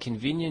Pen and the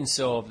convenience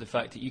of the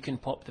fact that you can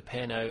pop the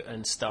Pen out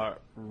and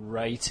start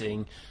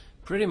writing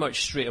pretty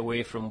much straight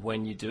away from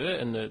when you do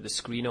it, and the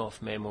screen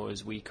off memo,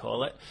 as we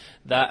call it,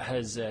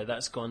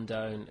 that's gone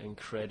down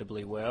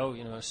incredibly well.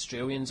 You know,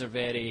 Australians are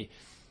very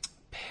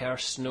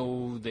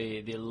personal.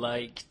 They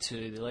like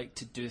to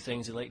do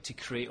things. They like to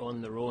create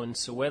on their own.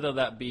 So whether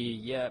that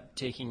be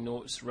taking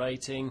notes,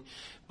 writing,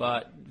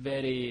 but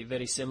very,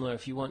 very similar.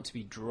 If you want to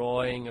be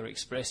drawing or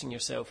expressing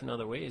yourself in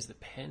other ways, the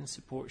Pen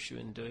supports you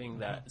in doing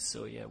that.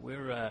 So yeah,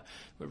 we're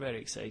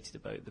very excited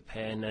about the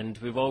Pen, and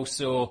we've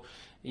also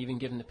even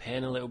given the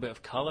Pen a little bit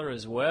of colour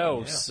as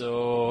well. Yeah.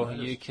 So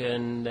you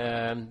can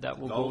that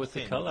will go with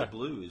the colour. The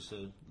blue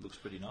looks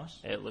pretty nice.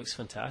 It looks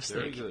fantastic.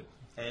 Very good.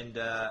 And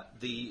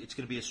it's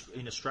going to be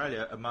in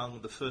Australia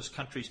among the first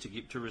countries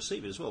to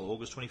receive it as well,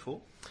 August 24?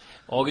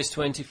 August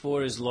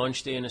 24 is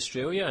launch day in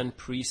Australia, and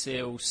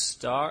pre-sales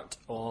start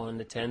on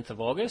the 10th of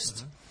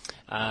August.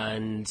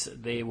 and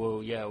they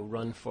will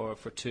run for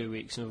 2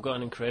 weeks. And we've got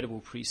an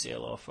incredible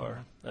pre-sale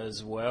offer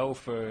as well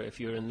for if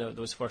you're in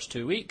those first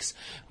 2 weeks,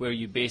 where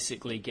you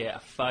basically get a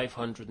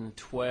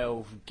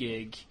 512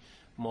 gig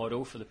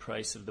model for the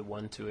price of the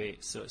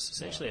 128. So it's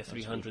essentially a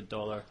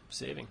 $300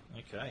 saving.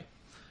 Okay.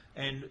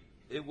 And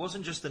it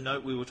wasn't just the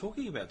Note we were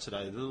talking about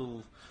today,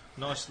 the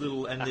nice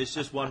little, and there's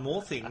just one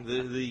more thing,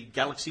 the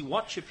Galaxy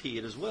Watch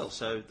appeared as well.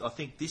 So I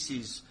think this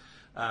is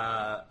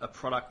a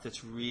product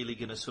that's really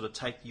going to sort of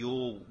take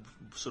your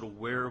sort of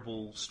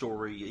wearable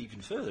story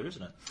even further,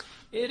 isn't it?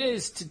 It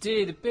is.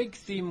 Today, the big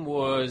theme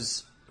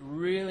was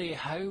really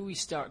how we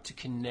start to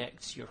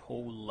connect your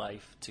whole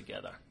life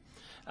together.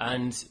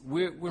 And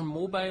we're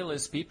mobile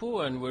as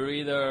people, and we're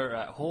either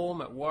at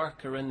home, at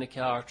work, or in the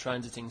car,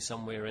 transiting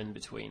somewhere in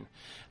between.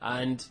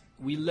 And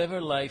we live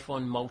our life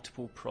on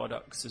multiple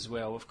products as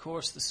well. Of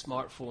course, the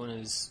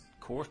smartphone is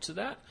core to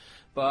that,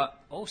 but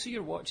also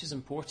your watch is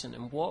important.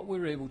 And what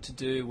we're able to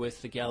do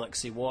with the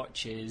Galaxy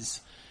Watch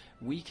is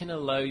we can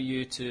allow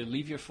you to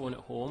leave your phone at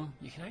home.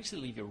 You can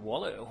actually leave your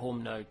wallet at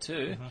home now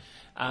too.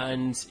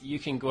 And you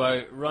can go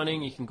out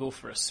running, you can go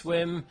for a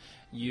swim,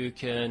 you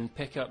can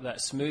pick up that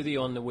smoothie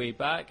on the way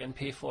back and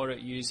pay for it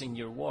using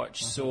your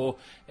watch. So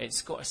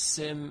it's got a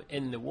SIM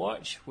in the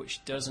watch,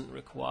 which doesn't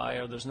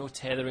require, there's no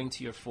tethering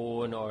to your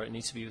phone, or it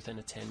needs to be within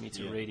a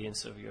 10-metre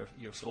radius of your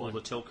phone. All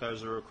the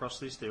telcos are across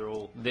this. They're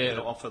all going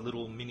to offer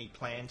little mini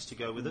plans to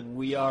go with it.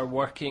 We are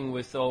working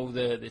with all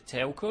the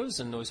telcos,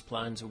 and those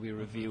plans will be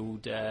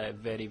revealed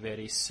very,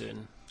 very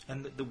soon.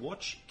 And the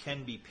watch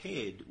can be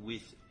paired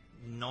with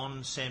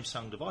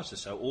non-Samsung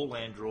devices, so all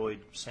Android,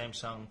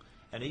 Samsung,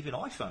 and even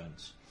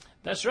iPhones.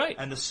 That's right.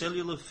 And the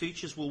cellular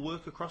features will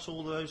work across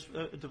all those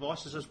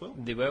devices as well?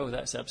 They will,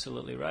 that's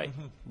absolutely right.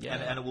 Yeah.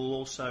 And it will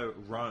also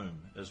roam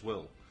as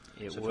well.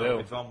 It so will.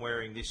 If I'm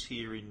wearing this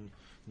here in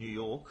New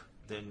York,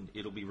 then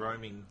it'll be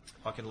roaming.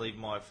 I can leave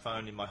my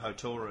phone in my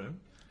hotel room,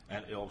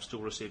 and I'll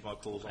still receive my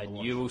calls on the watch.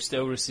 And you will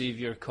still receive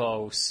your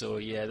calls. So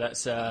yeah,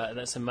 that's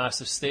a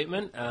massive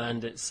statement,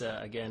 and it's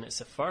again,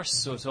 it's a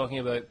first. So talking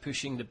about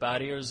pushing the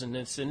barriers in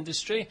this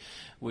industry,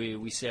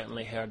 we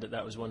certainly heard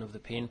that was one of the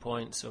pain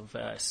points of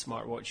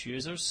smartwatch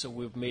users. So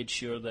we've made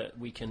sure that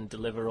we can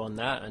deliver on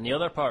that. And the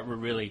other part we're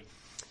really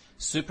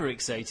super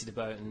excited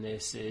about in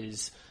this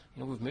is,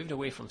 we've moved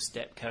away from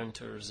step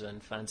counters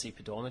and fancy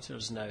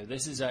pedometers now.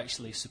 This is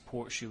actually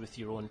supports you with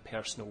your own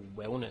personal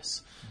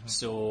wellness.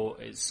 So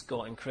it's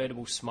got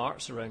incredible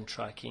smarts around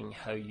tracking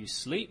how you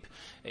sleep.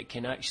 It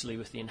can actually,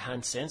 with the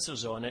enhanced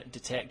sensors on it,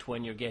 detect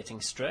when you're getting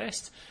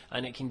stressed,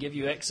 and it can give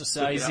you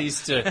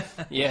exercises to...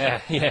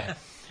 Yeah.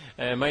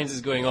 Mine's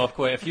is going off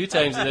quite a few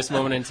times at this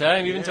moment in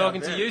time. Even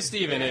talking to you,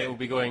 Stephen, it will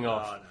be going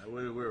off. Oh,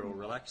 no, we're all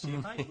relaxed here,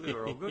 mate.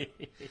 We're all good.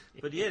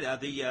 But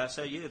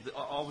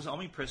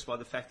I'm impressed by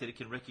the fact that it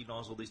can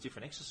recognise all these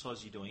different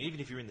exercises you're doing. Even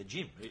if you're in the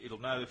gym, it'll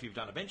know if you've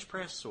done a bench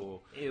press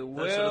or... It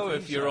will,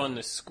 if you're on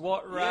the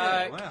squat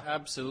rack,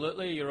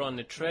 absolutely. You're on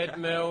the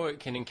treadmill, it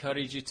can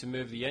encourage you to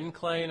move the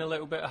incline a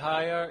little bit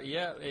higher.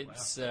 Yeah,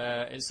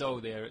 it's all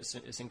there.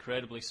 It's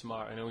incredibly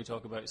smart. I know we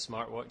talk about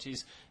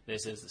smartwatches.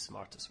 This is the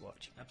smartest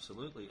watch.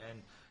 Absolutely.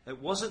 And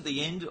it wasn't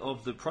the end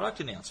of the product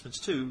announcements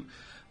too.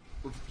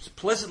 We're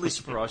pleasantly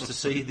surprised to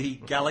see the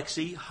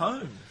Galaxy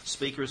Home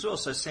speaker as well.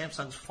 So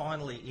Samsung's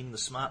finally in the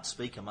smart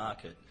speaker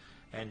market,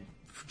 and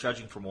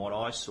judging from what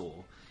I saw,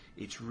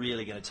 it's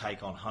really going to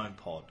take on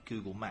HomePod,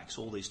 Google Max,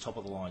 all these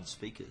top-of-the-line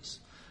speakers,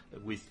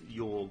 with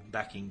your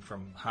backing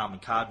from Harman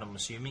Kardon, I'm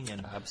assuming,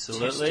 and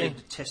absolutely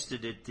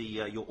tested at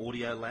your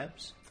audio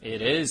labs.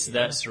 It is,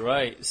 that's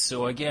right.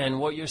 So again,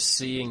 what you're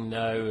seeing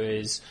now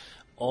is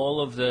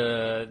all of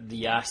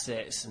the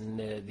assets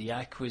and the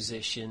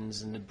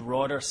acquisitions and the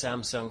broader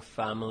Samsung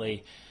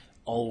family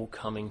all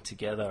coming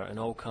together, and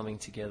all coming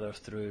together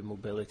through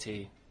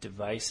mobility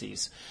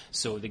devices.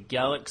 So the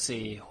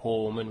Galaxy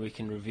Home, and we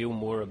can reveal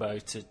more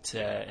about it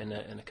in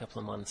a couple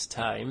of months'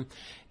 time,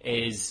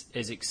 is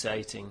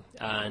exciting,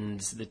 and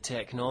the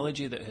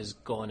technology that has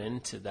gone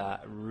into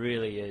that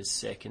really is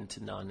second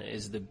to none. It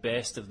is the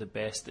best of the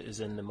best that is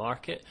in the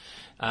market,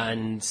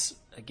 and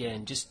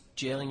again, just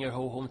gelling your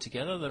whole home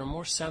together. There are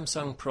more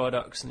Samsung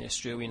products in the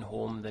Australian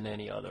home than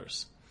any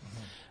others.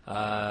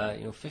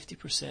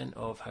 50%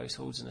 of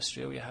households in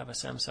Australia have a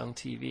Samsung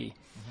TV.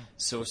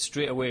 So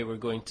straight away we're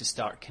going to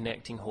start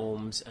connecting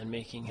homes and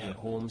making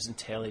homes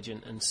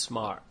intelligent and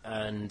smart.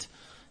 And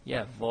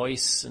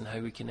voice and how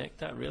we connect,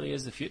 that really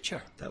is the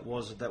future. That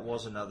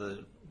was another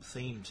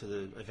theme to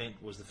the event,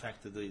 was the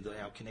fact that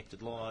our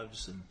connected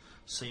lives and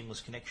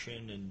seamless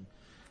connection, and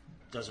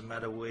doesn't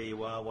matter where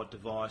you are, what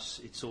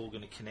device, it's all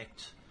going to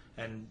connect.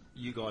 And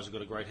you guys have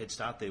got a great head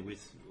start there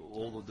with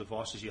all the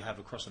devices you have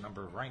across a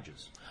number of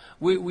ranges.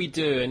 We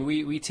do, and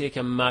we take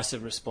a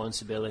massive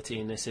responsibility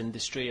in this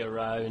industry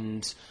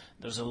around,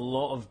 there's a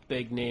lot of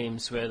big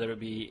names, whether it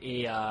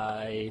be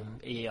AI,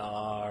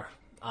 AR,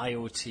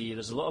 IoT,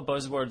 there's a lot of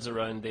buzzwords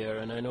around there,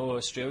 and I know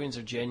Australians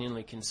are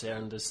genuinely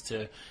concerned as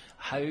to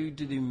how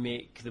do they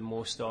make the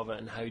most of it,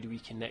 and how do we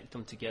connect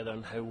them together,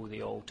 and how will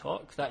they all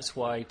talk? That's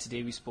why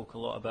today we spoke a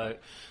lot about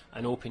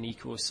an open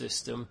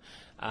ecosystem,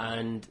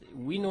 and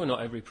we know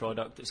not every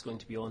product that's going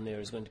to be on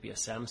there is going to be a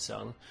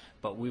Samsung,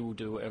 but we will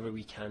do whatever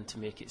we can to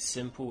make it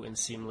simple and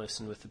seamless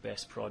and with the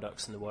best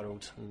products in the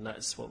world, and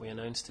that's what we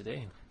announced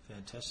today.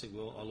 Fantastic.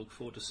 Well, I look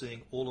forward to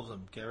seeing all of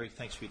them. Gary,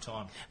 thanks for your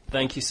time.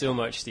 Thank you so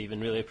much,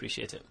 Stephen. Really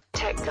appreciate it.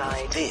 Tech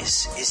Guide.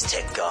 This is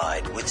Tech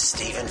Guide with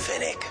Stephen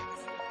Fennick.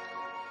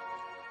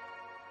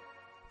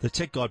 The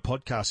Tech Guide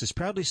podcast is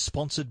proudly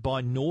sponsored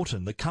by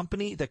Norton, the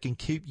company that can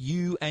keep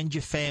you and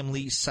your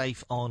family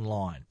safe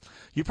online.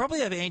 You probably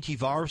have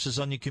antiviruses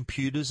on your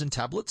computers and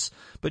tablets,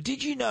 but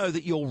did you know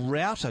that your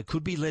router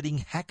could be letting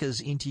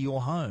hackers into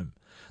your home?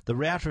 The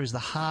router is the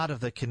heart of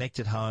the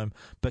connected home,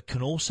 but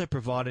can also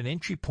provide an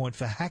entry point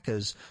for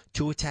hackers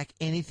to attack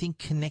anything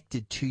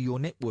connected to your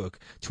network,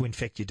 to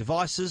infect your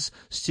devices,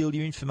 steal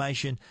your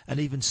information,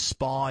 and even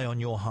spy on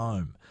your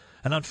home.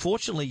 And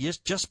unfortunately,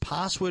 just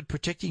password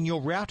protecting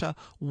your router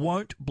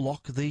won't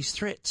block these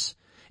threats.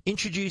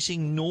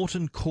 Introducing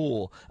Norton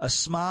Core, a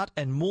smart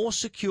and more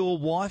secure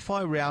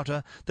Wi-Fi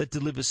router that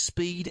delivers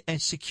speed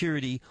and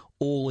security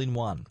all in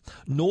one.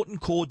 Norton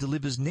Core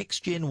delivers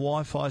next-gen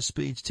Wi-Fi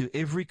speeds to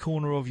every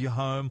corner of your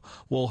home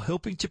while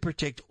helping to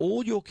protect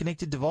all your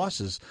connected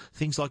devices,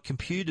 things like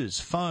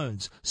computers,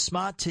 phones,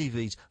 smart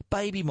TVs,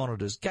 baby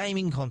monitors,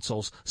 gaming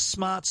consoles,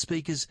 smart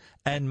speakers,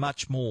 and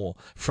much more,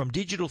 from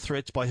digital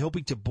threats by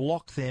helping to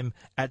block them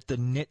at the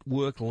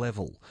network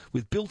level.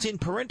 With built-in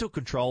parental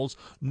controls,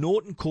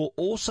 Norton Core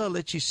also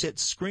lets you set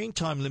screen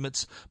time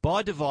limits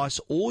by device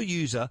or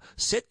user,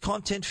 set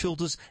content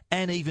filters,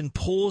 and even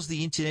pause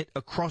the internet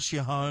across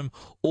your home,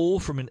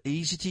 all from an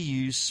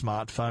easy-to-use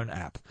smartphone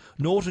app.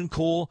 Norton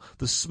Core,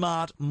 the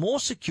smart, more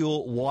secure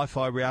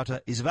Wi-Fi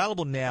router, is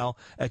available now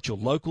at your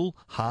local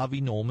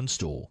Harvey Norman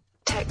store.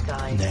 Tech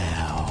Guide.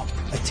 Now,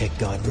 a Tech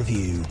Guide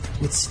review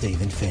with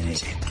Stephen Fennick.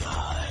 Tech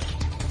Guide.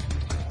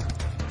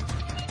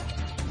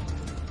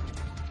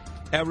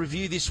 Our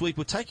review this week,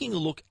 we're taking a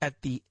look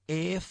at the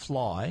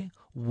AirFly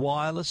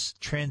wireless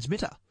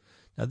transmitter.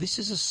 Now, this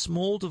is a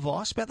small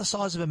device about the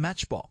size of a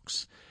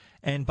matchbox.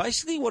 And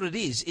basically what it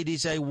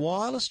is a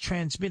wireless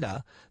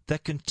transmitter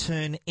that can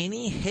turn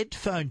any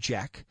headphone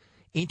jack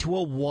into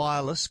a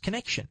wireless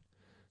connection.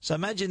 So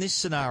imagine this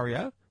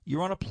scenario.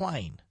 You're on a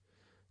plane.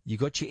 You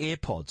got your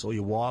AirPods or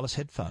your wireless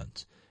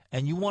headphones,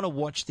 and you want to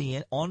watch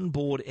the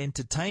onboard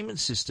entertainment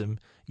system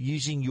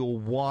using your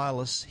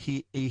wireless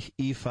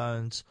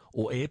earphones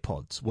or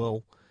AirPods.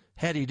 Well,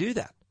 how do you do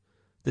that?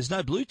 There's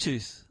no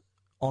Bluetooth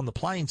on the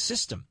plane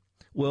system.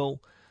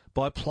 Well,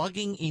 by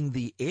plugging in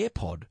the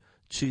AirPod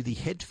to the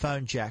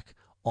headphone jack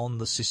on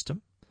the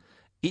system,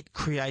 it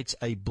creates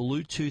a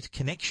Bluetooth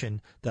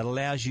connection that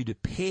allows you to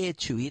pair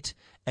to it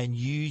and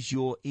use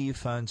your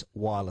earphones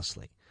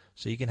wirelessly.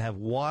 So you can have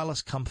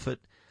wireless comfort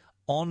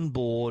on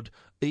board,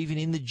 even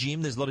in the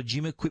gym. There's a lot of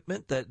gym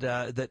equipment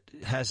that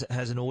has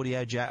an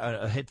audio jack,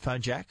 a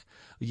headphone jack.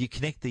 You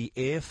connect the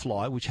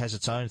AirFly, which has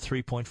its own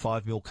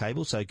 3.5mm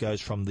cable, so it goes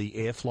from the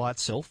AirFly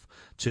itself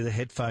to the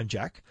headphone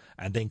jack,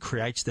 and then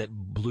creates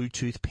that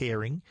Bluetooth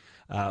pairing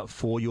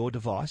for your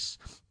device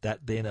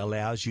that then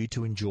allows you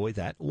to enjoy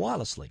that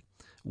wirelessly.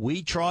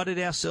 We tried it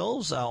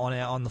ourselves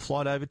on the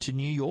flight over to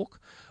New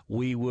York.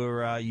 We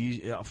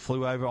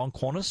flew over on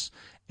Qantas,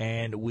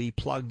 and we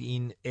plugged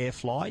in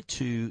AirFly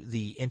to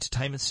the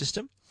entertainment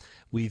system.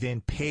 We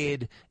then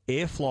paired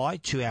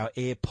AirFly to our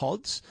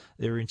AirPods.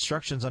 There are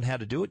instructions on how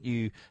to do it.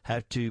 You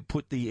have to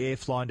put the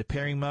AirFly into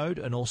pairing mode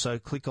and also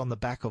click on the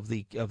back of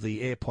the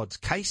AirPods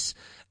case,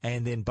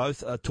 and then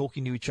both are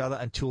talking to each other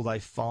until they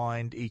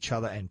find each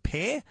other and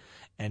pair.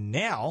 And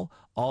now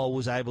I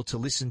was able to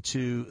listen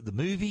to the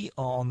movie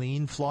on the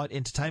in-flight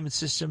entertainment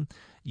system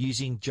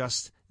using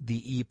just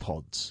the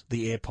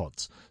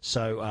AirPods.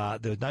 So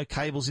there were no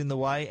cables in the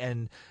way,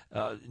 and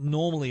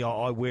normally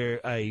I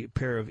wear a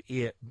pair of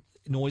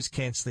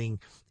noise-cancelling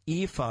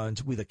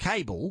earphones with a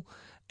cable,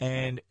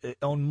 and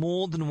on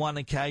more than one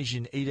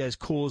occasion it has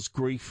caused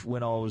grief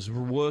when I was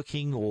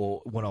working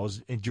or when I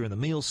was during the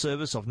meal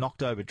service. I've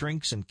knocked over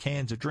drinks and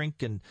cans of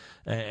drink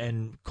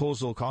and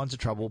caused all kinds of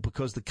trouble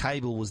because the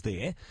cable was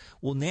there.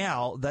 Well,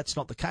 now that's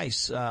not the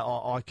case.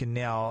 I can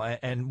now,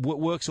 and it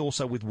works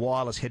also with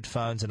wireless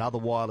headphones and other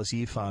wireless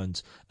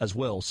earphones as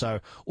well. So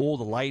all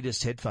the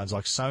latest headphones,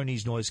 like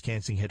Sony's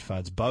noise-cancelling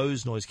headphones,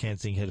 Bose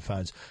noise-cancelling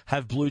headphones,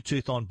 have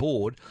Bluetooth on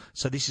board.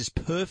 So this is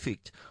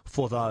perfect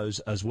for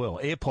those as well.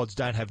 AirPods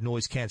don't have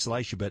noise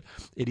cancellation, but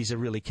it is a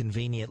really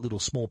convenient little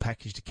small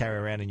package to carry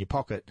around in your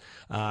pocket.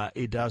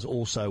 It does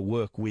also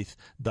work with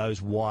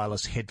those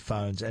wireless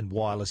headphones and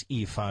wireless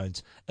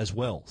earphones as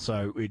well.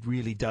 So it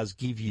really does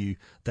give you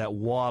that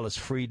wireless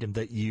freedom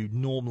that you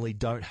normally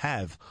don't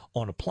have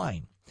on a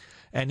plane.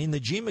 And in the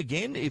gym,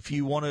 again, if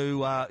you want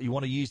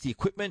to use the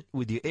equipment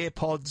with your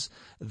AirPods,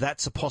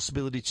 that's a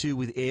possibility too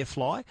with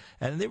AirFly.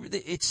 And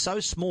it's so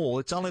small;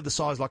 it's only the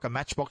size like a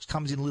matchbox.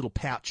 Comes in a little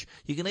pouch.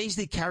 You can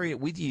easily carry it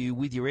with you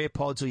with your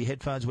AirPods or your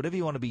headphones, whatever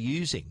you want to be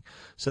using.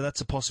 So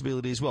that's a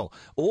possibility as well.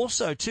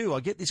 Also, too, I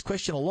get this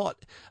question a lot: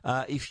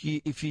 if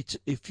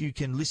you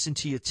can listen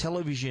to your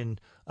television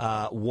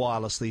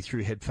wirelessly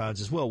through headphones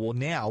as well. Well,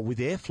 now with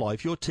AirFly,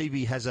 if your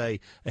TV has a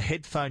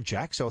headphone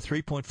jack, so a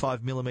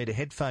 3.5mm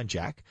headphone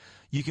jack,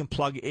 you can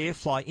plug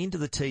AirFly into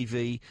the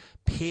TV,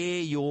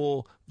 pair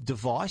your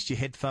device, your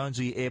headphones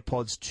or your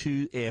AirPods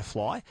to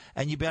AirFly,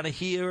 and you'll be able to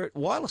hear it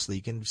wirelessly.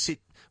 You can sit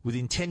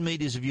within 10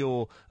 metres of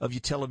your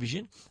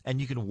television, and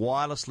you can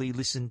wirelessly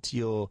listen to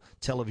your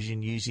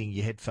television using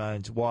your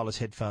headphones, wireless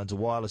headphones or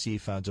wireless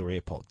earphones or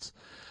AirPods.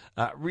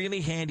 Really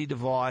handy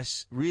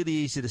device, really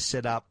easy to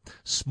set up,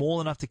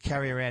 small enough to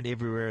carry around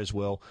everywhere as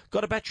well.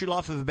 Got a battery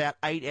life of about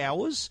 8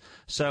 hours,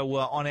 so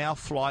on our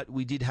flight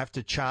we did have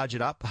to charge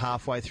it up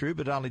halfway through,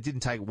 but it only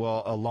didn't take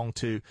long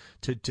to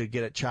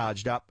get it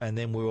charged up, and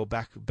then we were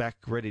back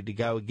ready to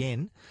go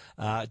again.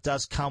 It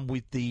does come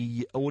with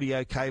the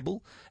audio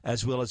cable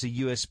as well as a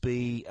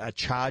USB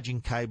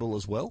charging cable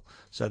as well,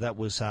 so that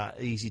was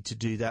easy to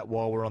do that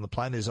while we're on the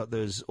plane.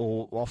 There's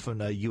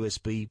often a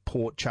USB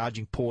port,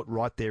 charging port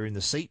right there in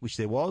the seat, which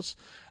there was,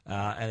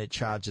 and it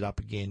charged it up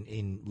again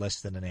in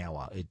less than an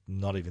hour.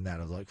 Not even that,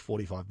 it was like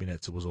 45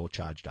 minutes, it was all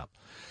charged up.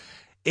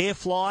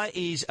 AirFly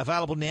is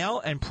available now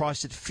and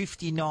priced at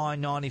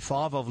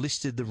 $59.95. I've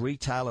listed the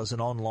retailers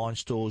and online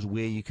stores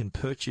where you can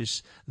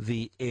purchase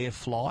the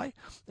AirFly.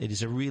 It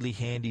is a really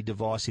handy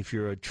device if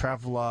you're a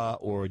traveller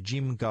or a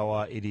gym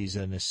goer. It is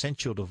an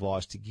essential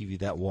device to give you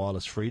that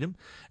wireless freedom.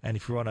 And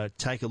if you want to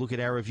take a look at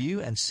our review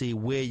and see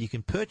where you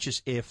can purchase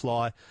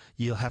AirFly,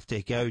 you'll have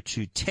to go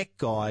to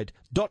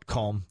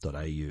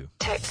techguide.com.au.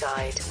 Tech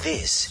Guide.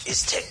 This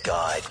is Tech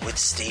Guide with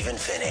Stephen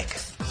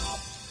Fennick.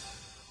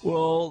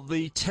 Well,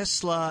 the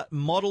Tesla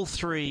Model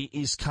 3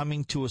 is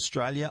coming to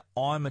Australia.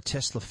 I'm a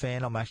Tesla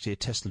fan. I'm actually a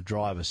Tesla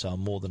driver, so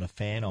I'm more than a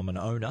fan. I'm an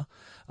owner.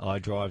 I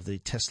drive the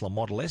Tesla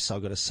Model S.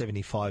 I've got a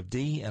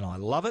 75D, and I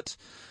love it.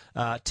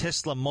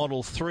 Tesla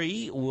Model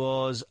 3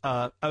 was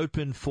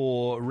open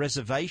for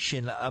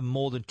reservation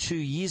more than 2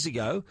 years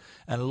ago,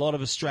 and a lot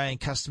of Australian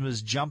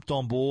customers jumped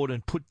on board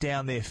and put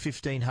down their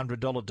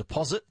 $1,500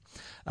 deposit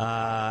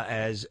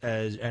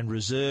and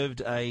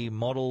reserved a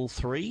Model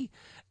 3.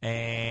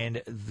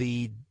 And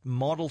the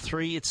Model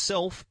 3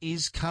 itself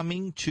is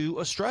coming to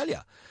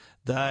Australia.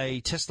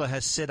 Tesla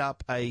has set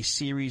up a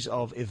series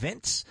of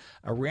events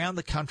around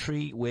the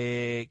country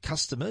where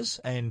customers,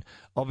 and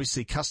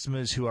obviously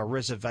customers who are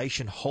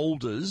reservation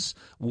holders,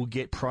 will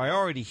get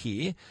priority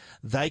here.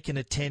 They can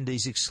attend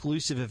these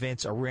exclusive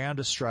events around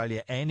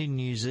Australia and in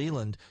New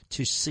Zealand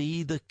to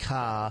see the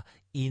car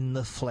in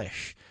the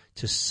flesh,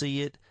 to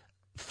see it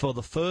for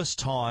the first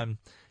time,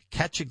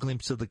 catch a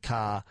glimpse of the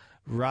car.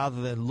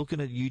 Rather than looking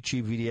at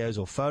YouTube videos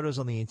or photos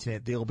on the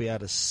internet, they'll be able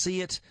to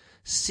see it,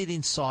 sit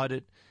inside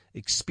it,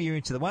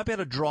 experience it. They won't be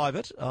able to drive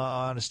it,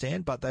 I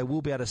understand, but they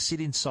will be able to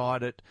sit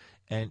inside it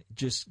and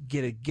just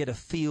get a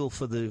feel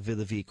for the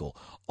vehicle.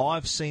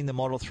 I've seen the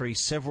Model 3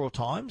 several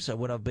times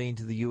when I've been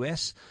to the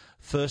US.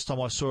 First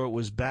time I saw it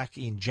was back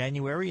in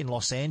January in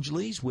Los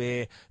Angeles,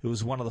 where it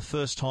was one of the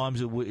first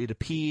times it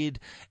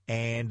appeared,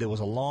 and there was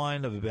a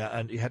line of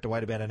and you had to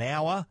wait about an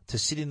hour to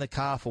sit in the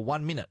car for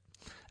 1 minute.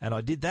 And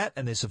I did that,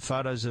 and there's some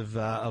photos of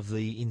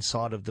the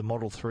inside of the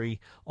Model 3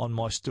 on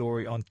my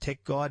story on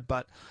Tech Guide.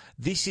 But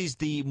this is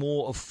the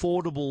more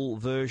affordable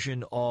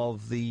version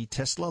of the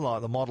Tesla,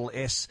 like the Model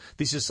S.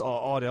 This is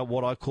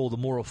what I call the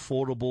more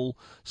affordable,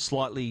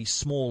 slightly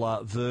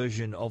smaller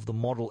version of the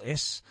Model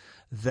S,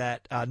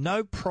 that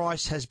no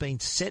price has been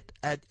set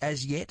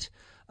as yet.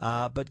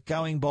 But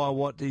going by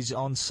what is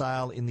on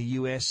sale in the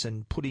US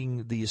and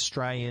putting the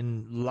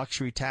Australian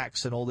luxury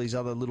tax and all these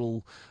other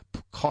little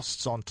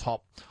costs on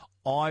top,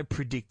 I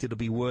predict it'll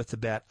be worth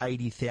about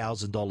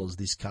 $80,000,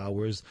 this car,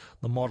 whereas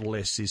the Model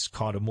S is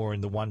kind of more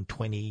in the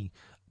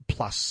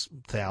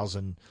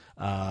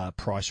 $120,000+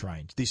 price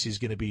range. This is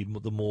going to be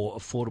the more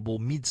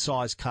affordable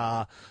mid-size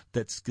car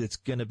that's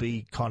going to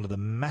be kind of the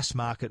mass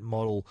market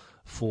model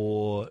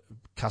for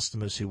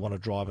customers who want to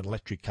drive an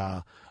electric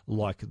car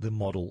like the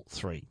Model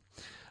 3.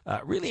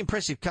 Really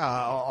impressive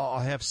car.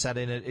 I have sat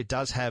in it. It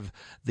does have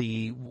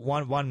the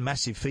one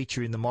massive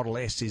feature in the Model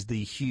S is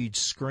the huge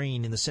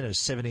screen in the center,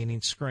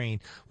 17-inch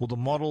screen. Well, the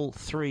Model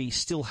 3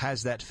 still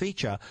has that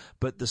feature,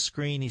 but the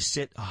screen is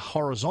set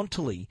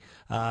horizontally.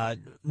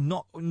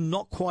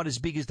 Not quite as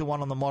big as the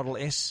one on the Model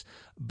S,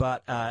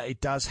 but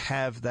it does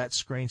have that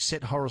screen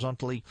set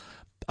horizontally.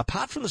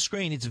 Apart from the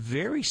screen, it's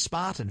very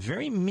Spartan,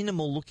 very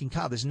minimal looking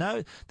car. There's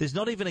not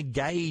even a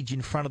gauge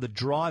in front of the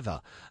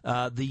driver.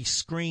 The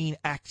screen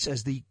acts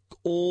as the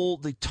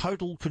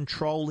total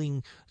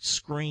controlling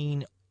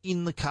screen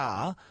in the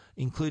car,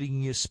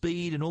 including your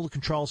speed and all the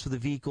controls for the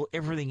vehicle,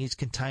 everything is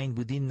contained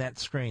within that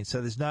screen. So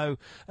there's no,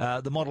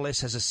 the Model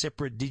S has a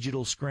separate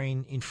digital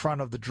screen in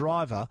front of the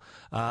driver.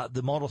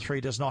 The Model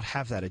 3 does not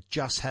have that. It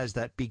just has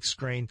that big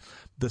screen.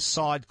 The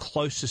side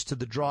closest to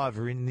the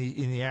driver,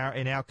 in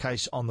our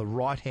case on the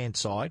right-hand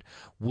side,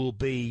 will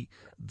be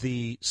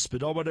the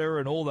speedometer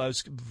and all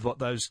those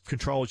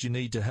controls you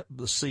need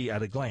to see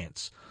at a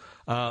glance.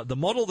 The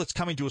model that's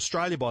coming to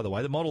Australia, by the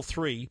way, the Model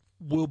 3,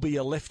 will be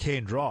a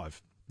left-hand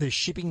drive. They're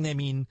shipping them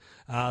in.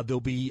 They'll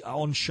be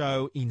on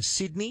show in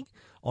Sydney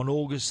on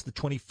August the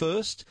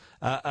 21st,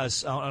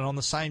 and on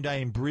the same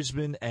day in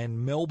Brisbane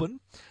and Melbourne.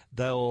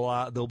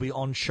 They'll be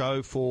on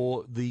show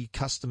for the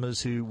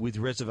customers who with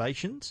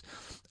reservations,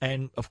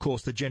 and of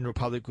course the general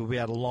public will be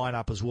able to line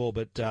up as well.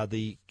 But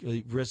the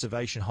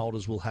reservation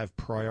holders will have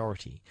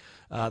priority.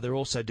 They're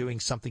also doing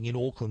something in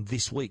Auckland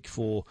this week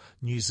for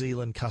New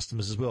Zealand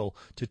customers as well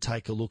to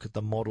take a look at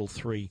the Model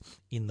 3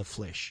 in the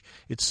flesh.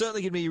 It's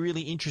certainly going to be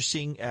really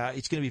interesting.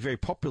 It's going to be very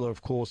popular,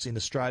 of course, in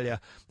Australia.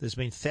 There's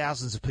been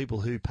thousands of people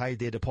who paid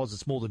their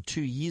deposits more than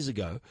 2 years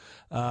ago,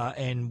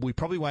 and we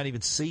probably won't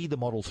even see the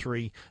Model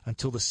 3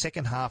 until the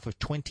second half of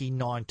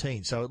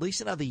 2019. So at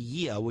least another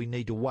year we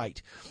need to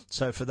wait.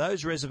 So for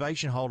those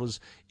reservation holders,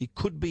 it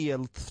could be a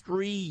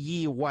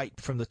 3-year wait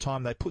from the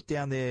time they put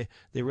down their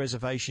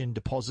reservation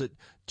deposit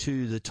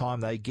to the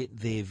time they get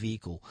their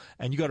vehicle.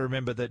 And you've got to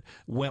remember that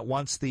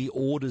once the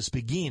orders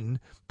begin,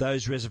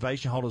 those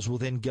reservation holders will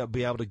then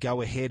be able to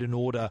go ahead and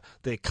order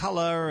their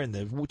colour and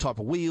the type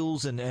of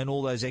wheels and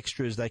all those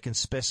extras they can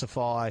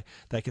specify.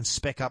 They can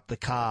spec up the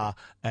car,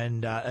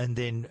 and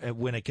then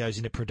when it goes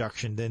into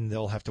production, then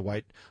they'll have to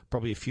wait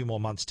probably a few more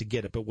months to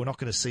get it. But we're not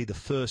going to see the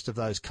first of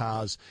those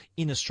cars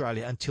in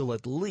Australia until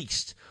at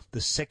least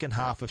the second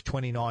half of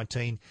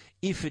 2019,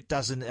 if it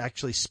doesn't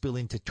actually spill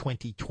into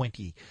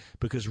 2020,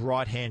 because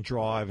right-hand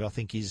drive, I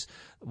think, is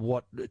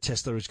what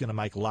Tesla is going to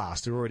make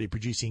last. They're already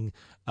producing,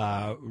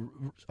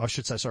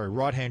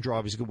 right-hand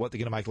drive is what they're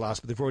going to make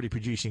last, but they're already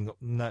producing,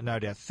 no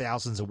doubt,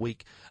 thousands a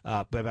week,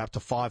 but up to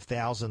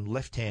 5,000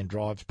 left-hand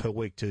drives per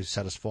week to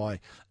satisfy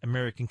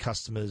American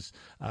customers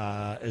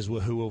as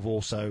well, who have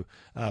also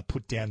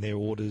put down their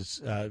orders,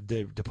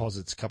 their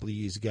deposits a couple of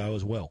years ago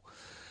as well.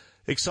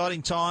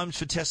 Exciting times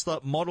for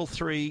Tesla. Model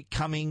 3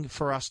 coming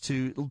for us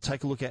to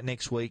take a look at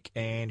next week.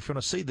 And if you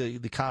want to see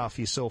the car for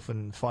yourself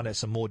and find out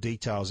some more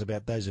details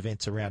about those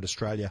events around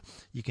Australia,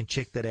 you can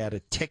check that out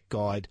at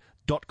techguide.com.au.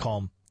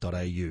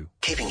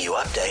 Keeping you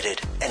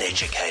updated and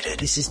educated.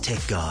 This is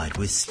Tech Guide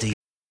with Steve.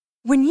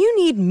 When you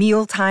need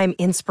mealtime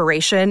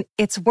inspiration,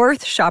 it's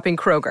worth shopping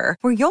Kroger,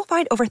 where you'll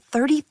find over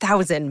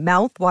 30,000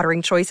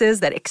 mouth-watering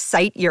choices that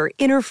excite your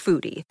inner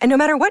foodie. And no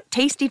matter what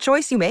tasty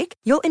choice you make,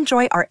 you'll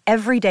enjoy our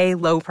everyday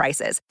low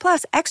prices,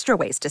 plus extra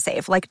ways to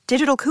save, like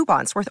digital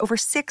coupons worth over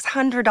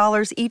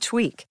 $600 each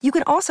week. You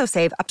can also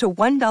save up to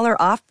 $1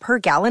 off per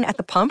gallon at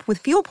the pump with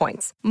fuel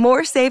points.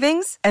 More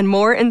savings and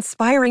more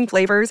inspiring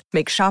flavors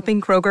make shopping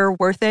Kroger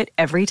worth it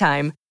every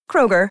time.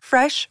 Kroger,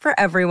 fresh for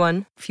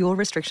everyone. Fuel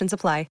restrictions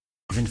apply.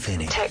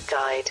 Tech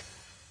Guide.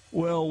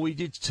 Well, we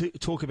did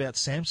talk about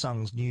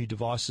Samsung's new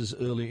devices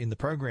earlier in the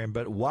program,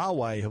 but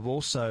Huawei have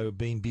also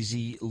been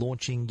busy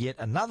launching yet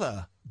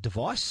another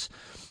device.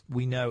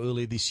 We know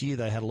earlier this year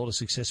they had a lot of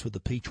success with the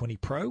P20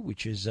 Pro,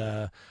 which has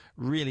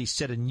really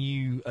set a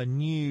new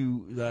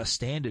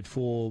standard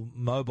for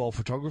mobile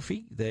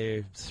photography.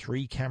 Their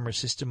 3-camera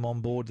system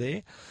on board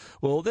there.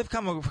 Well, they've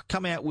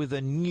come out with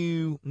a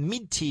new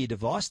mid-tier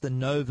device, the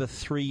Nova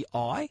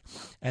 3i,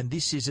 and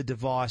this is a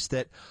device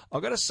that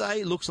I've got to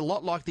say looks a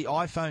lot like the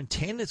iPhone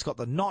 10. It's got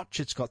the notch,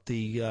 it's got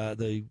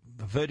the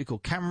vertical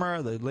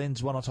camera, the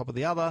lens one on top of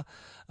the other,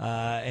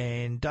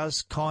 and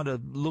does kind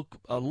of look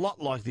a lot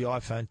like the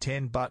iPhone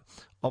 10, but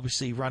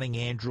obviously running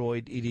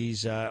Android. It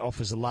is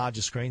offers a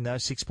larger screen though,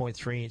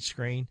 6.3-inch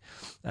screen.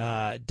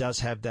 It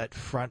does have that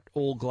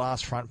all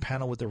glass front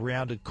panel with the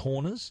rounded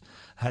corners.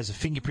 Has a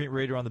fingerprint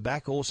reader on the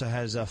back. Also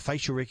has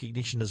facial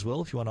recognition as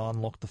well if you want to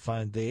unlock the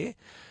phone there.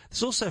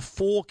 There's also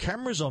 4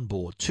 cameras on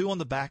board, 2 on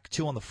the back,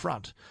 2 on the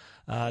front.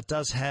 It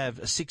does have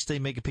a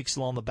 16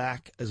 megapixel on the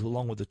back, as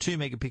along with a 2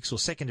 megapixel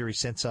secondary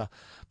sensor.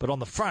 But on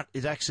the front,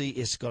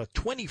 it's got a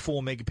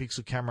 24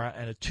 megapixel camera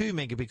and a 2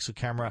 megapixel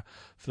camera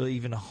for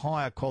even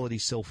higher quality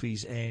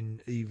selfies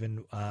and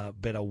even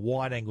better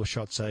wide angle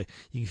shots. So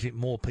you can fit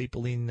more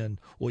people in,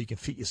 or you can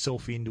fit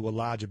yourself into a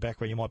larger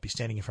background. You might be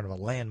standing in front of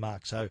a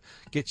landmark, so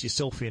gets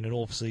yourself in, and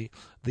obviously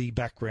the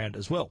background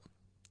as well.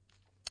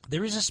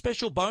 There is a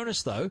special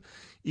bonus though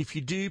if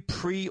you do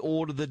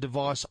pre-order the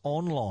device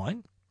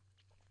online.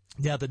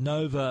 Now, the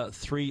Nova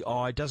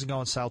 3i doesn't go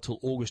on sale till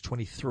August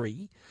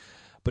 23,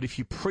 but if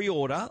you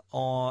pre-order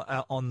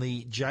on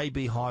the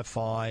JB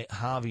Hi-Fi,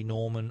 Harvey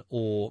Norman,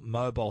 or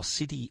Mobile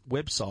City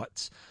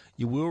websites,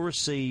 you will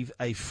receive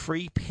a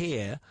free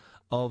pair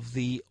of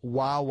the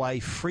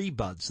Huawei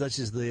FreeBuds. That's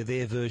just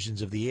their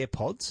versions of the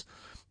AirPods.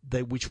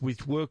 which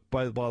work,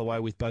 by the way,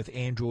 with both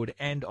Android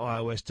and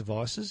iOS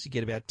devices. You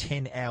get about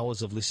 10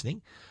 hours of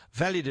listening.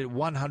 Valued at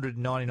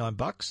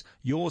 $199.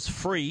 Yours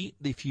free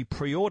if you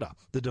pre-order.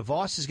 The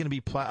device is going to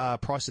be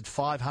priced at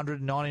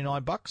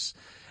 $599.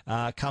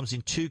 Comes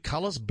in two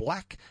colours,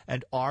 black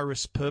and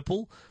iris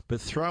purple.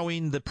 But throw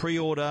in the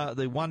pre-order,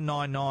 the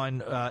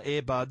 $199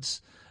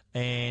 earbuds,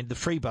 and the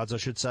free buds, I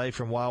should say,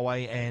 from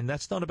Huawei, and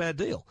that's not a bad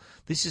deal.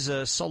 This is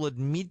a solid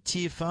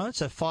mid-tier phone,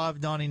 so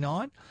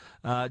 $599.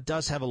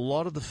 Does have a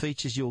lot of the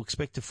features you'll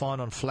expect to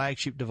find on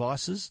flagship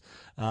devices,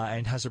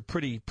 and has a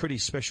pretty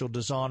special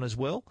design as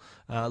well.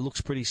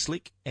 Looks pretty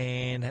slick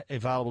and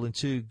available in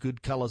two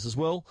good colours as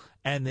well.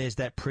 And there's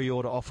that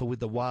pre-order offer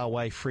with the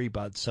Huawei free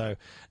bud. So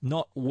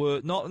not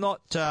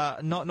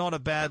a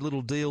bad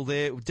little deal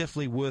there.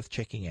 Definitely worth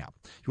checking out.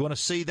 If you want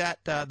to see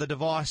that the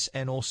device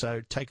and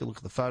also take a look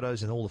at the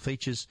photos and all the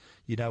features,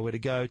 you know where to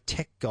go.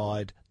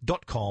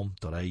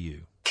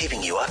 techguide.com.au.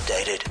 Keeping you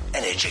updated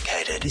and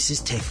educated. This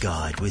is Tech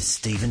Guide with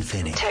Stephen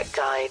Fennick. Tech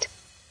Guide.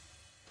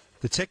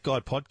 The Tech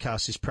Guide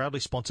podcast is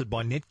proudly sponsored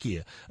by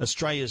Netgear,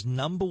 Australia's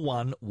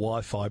 #1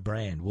 Wi-Fi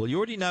brand. Well, you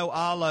already know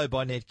Arlo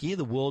by Netgear,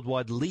 the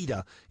worldwide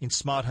leader in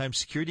smart home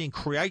security and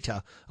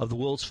creator of the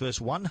world's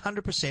first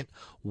 100%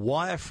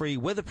 wire-free,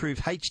 weatherproof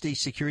HD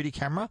security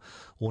camera.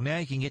 Well, now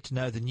you can get to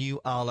know the new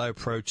Arlo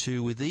Pro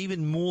 2 with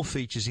even more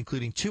features,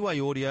 including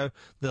two-way audio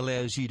that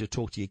allows you to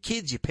talk to your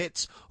kids, your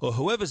pets, or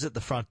whoever's at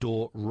the front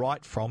door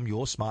right from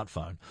your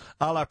smartphone.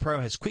 Arlo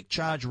Pro has quick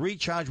charge,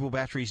 rechargeable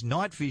batteries,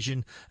 night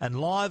vision, and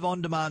live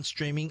on-demand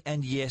streaming,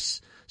 and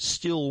yes,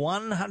 still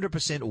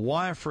 100%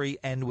 wire-free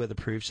and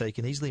weatherproof, so you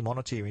can easily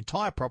monitor your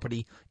entire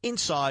property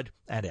inside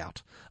and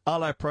out.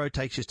 Arlo Pro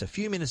takes just a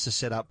few minutes to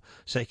set up,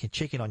 so you can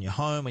check in on your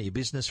home or your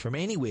business from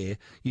anywhere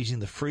using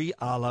the free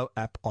Arlo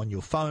app on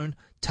your phone,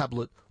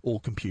 tablet, or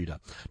computer.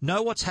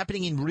 Know what's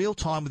happening in real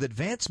time with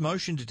advanced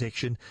motion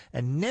detection,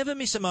 and never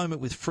miss a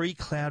moment with free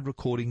cloud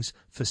recordings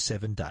for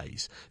 7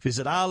 days.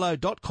 Visit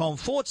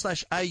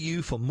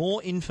arlo.com/au for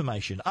more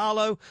information.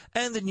 Arlo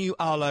and the new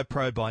Arlo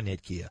Pro by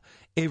Netgear.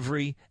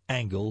 Every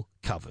angle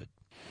covered.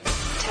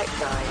 Tech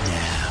Guide.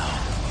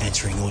 Now,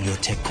 answering all your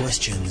tech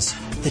questions,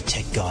 the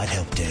Tech Guide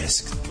Help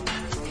Desk.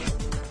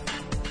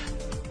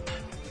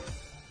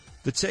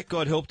 The Tech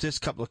Guide Help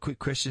Desk, a couple of quick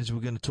questions we're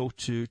going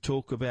to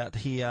talk about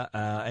here,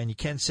 and you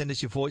can send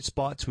us your voice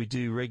bites. We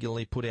do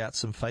regularly put out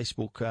some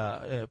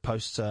Facebook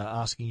posts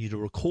asking you to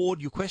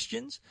record your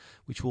questions,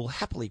 which we'll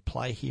happily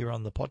play here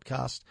on the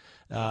podcast.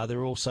 There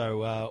are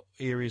also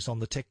areas on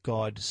the Tech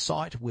Guide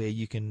site where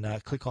you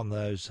can click on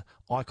those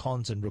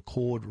icons and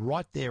record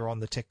right there on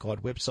the Tech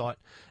Guide website,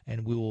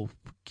 and we will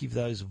give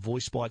those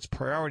voice bites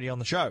priority on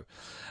the show.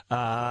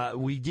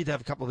 We did have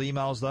a couple of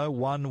emails, though.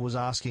 One was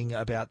asking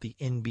about the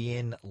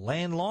NBN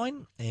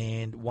landline,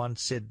 and one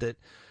said that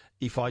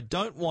if I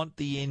don't want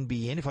the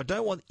NBN, if I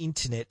don't want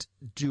internet,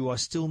 do I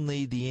still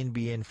need the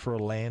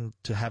NBN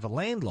to have a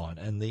landline?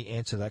 And the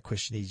answer to that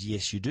question is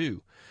yes, you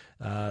do.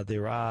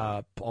 There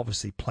are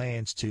obviously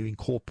plans to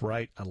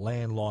incorporate a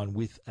landline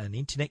with an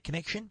internet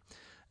connection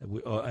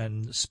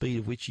and speed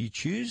of which you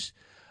choose.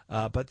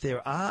 But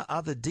there are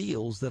other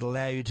deals that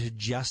allow you to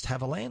just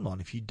have a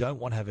landline. If you don't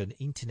want to have an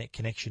internet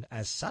connection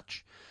as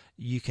such,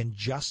 you can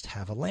just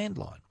have a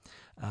landline.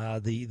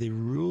 The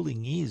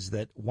ruling is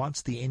that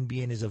once the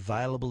NBN is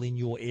available in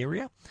your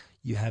area,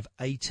 you have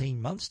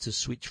 18 months to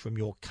switch from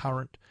your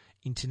current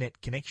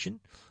internet connection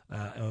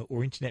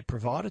or internet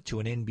provider to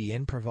an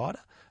NBN provider.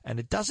 And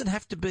it doesn't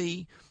have to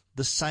be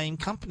the same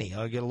company.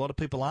 I get a lot of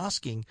people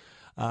asking,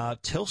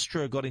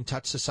 Telstra got in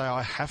touch to say,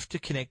 I have to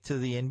connect to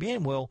the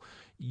NBN. Well,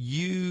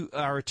 you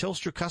are a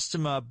Telstra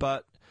customer,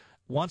 but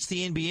once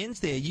the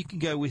NBN's there, you can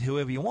go with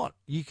whoever you want.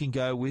 You can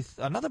go with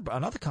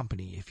another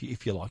company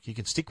if you like. You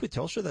can stick with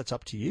Telstra, that's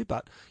up to you,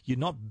 but you're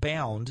not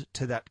bound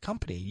to that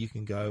company. You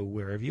can go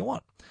wherever you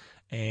want.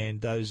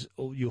 And those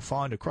you'll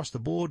find across the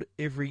board,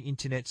 every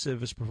internet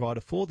service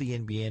provider for the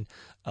NBN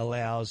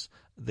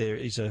there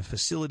is a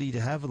facility to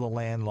have the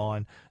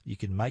landline. You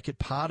can make it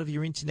part of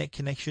your internet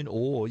connection,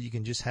 or you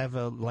can just have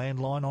a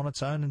landline on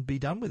its own and be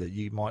done with it.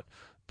 You might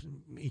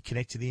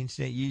connect to the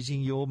internet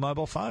using your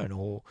mobile phone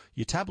or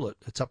your tablet.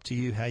 It's up to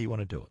you how you want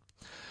to do it.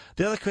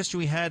 The other question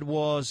we had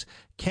was,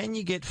 can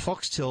you get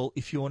Foxtel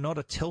if you're not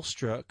a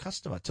Telstra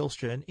customer,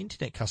 Telstra an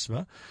internet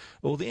customer?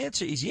 Well, the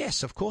answer is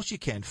yes, of course you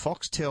can.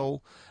 Foxtel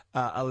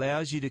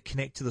allows you to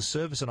connect to the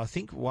service, and I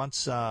think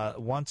once the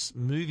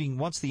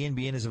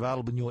NBN is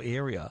available in your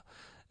area,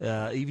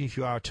 even if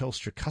you are a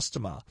Telstra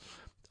customer,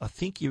 I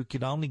think you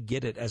can only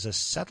get it as a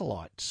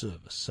satellite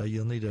service. So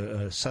you'll need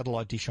a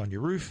satellite dish on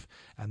your roof,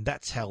 and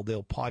that's how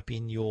they'll pipe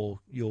in your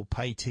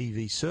pay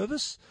TV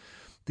service.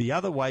 The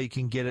other way you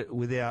can get it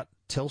without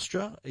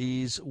Telstra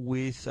is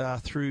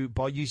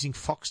by using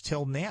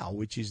Foxtel Now,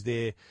 which is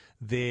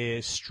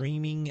their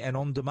streaming and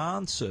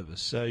on-demand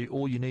service. So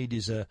all you need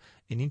is an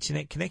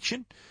internet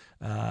connection,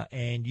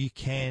 and you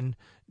can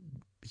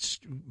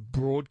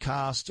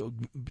broadcast, or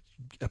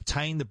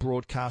obtain the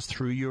broadcast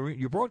through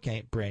your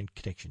broadband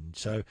connection.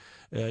 So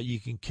you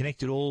can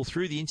connect it all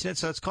through the internet.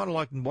 So it's kind of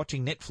like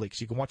watching Netflix.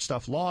 You can watch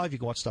stuff live, you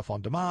can watch stuff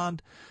on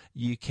demand,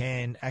 you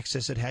can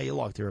access it how you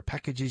like. There are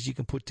packages you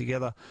can put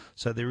together.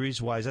 So there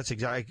is ways. That's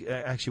exactly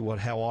actually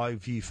how I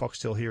view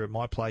Foxtel here at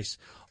my place.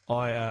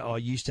 I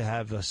used to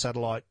have a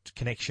satellite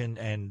connection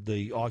and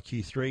the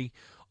IQ3.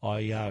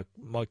 I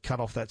cut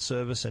off that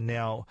service and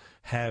now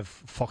have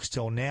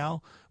Foxtel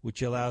Now,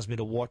 which allows me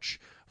to watch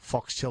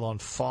Foxtel on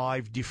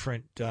 5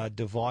 different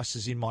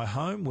devices in my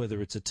home,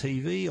 whether it's a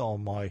TV or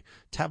my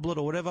tablet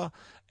or whatever,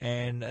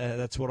 and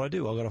that's what I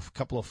do. I've got a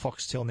couple of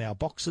Foxtel Now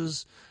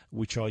boxes,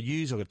 which I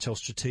use. I've got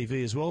Telstra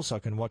TV as well, so I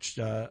can watch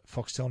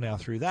Foxtel Now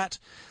through that,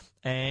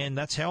 and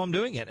that's how I'm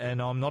doing it. And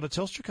I'm not a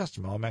Telstra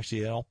customer. I'm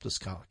actually an Optus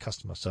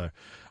customer, so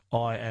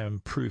I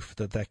am proof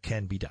that that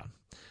can be done.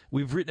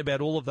 We've written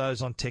about all of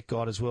those on Tech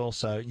Guide as well,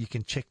 so you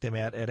can check them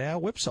out at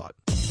our website.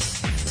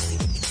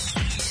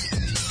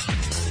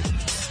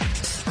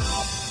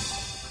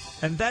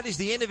 And that is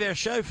the end of our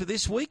show for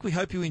this week. We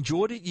hope you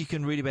enjoyed it. You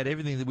can read about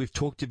everything that we've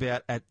talked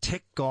about at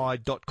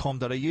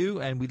techguide.com.au,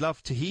 and we'd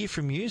love to hear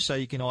from you, so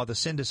you can either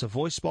send us a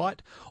voice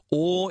bite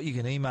or you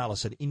can email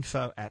us at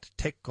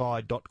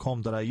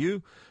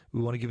info@techguide.com.au.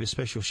 We want to give a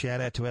special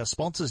shout-out to our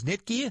sponsors,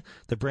 Netgear,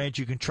 the brand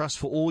you can trust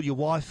for all your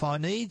Wi-Fi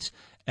needs,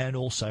 and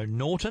also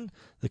Norton,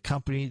 the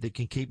company that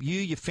can keep you,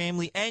 your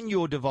family, and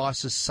your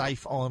devices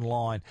safe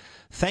online.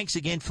 Thanks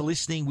again for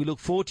listening. We look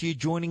forward to you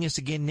joining us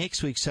again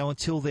next week. So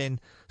until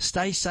then,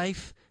 stay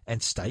safe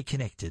and stay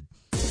connected.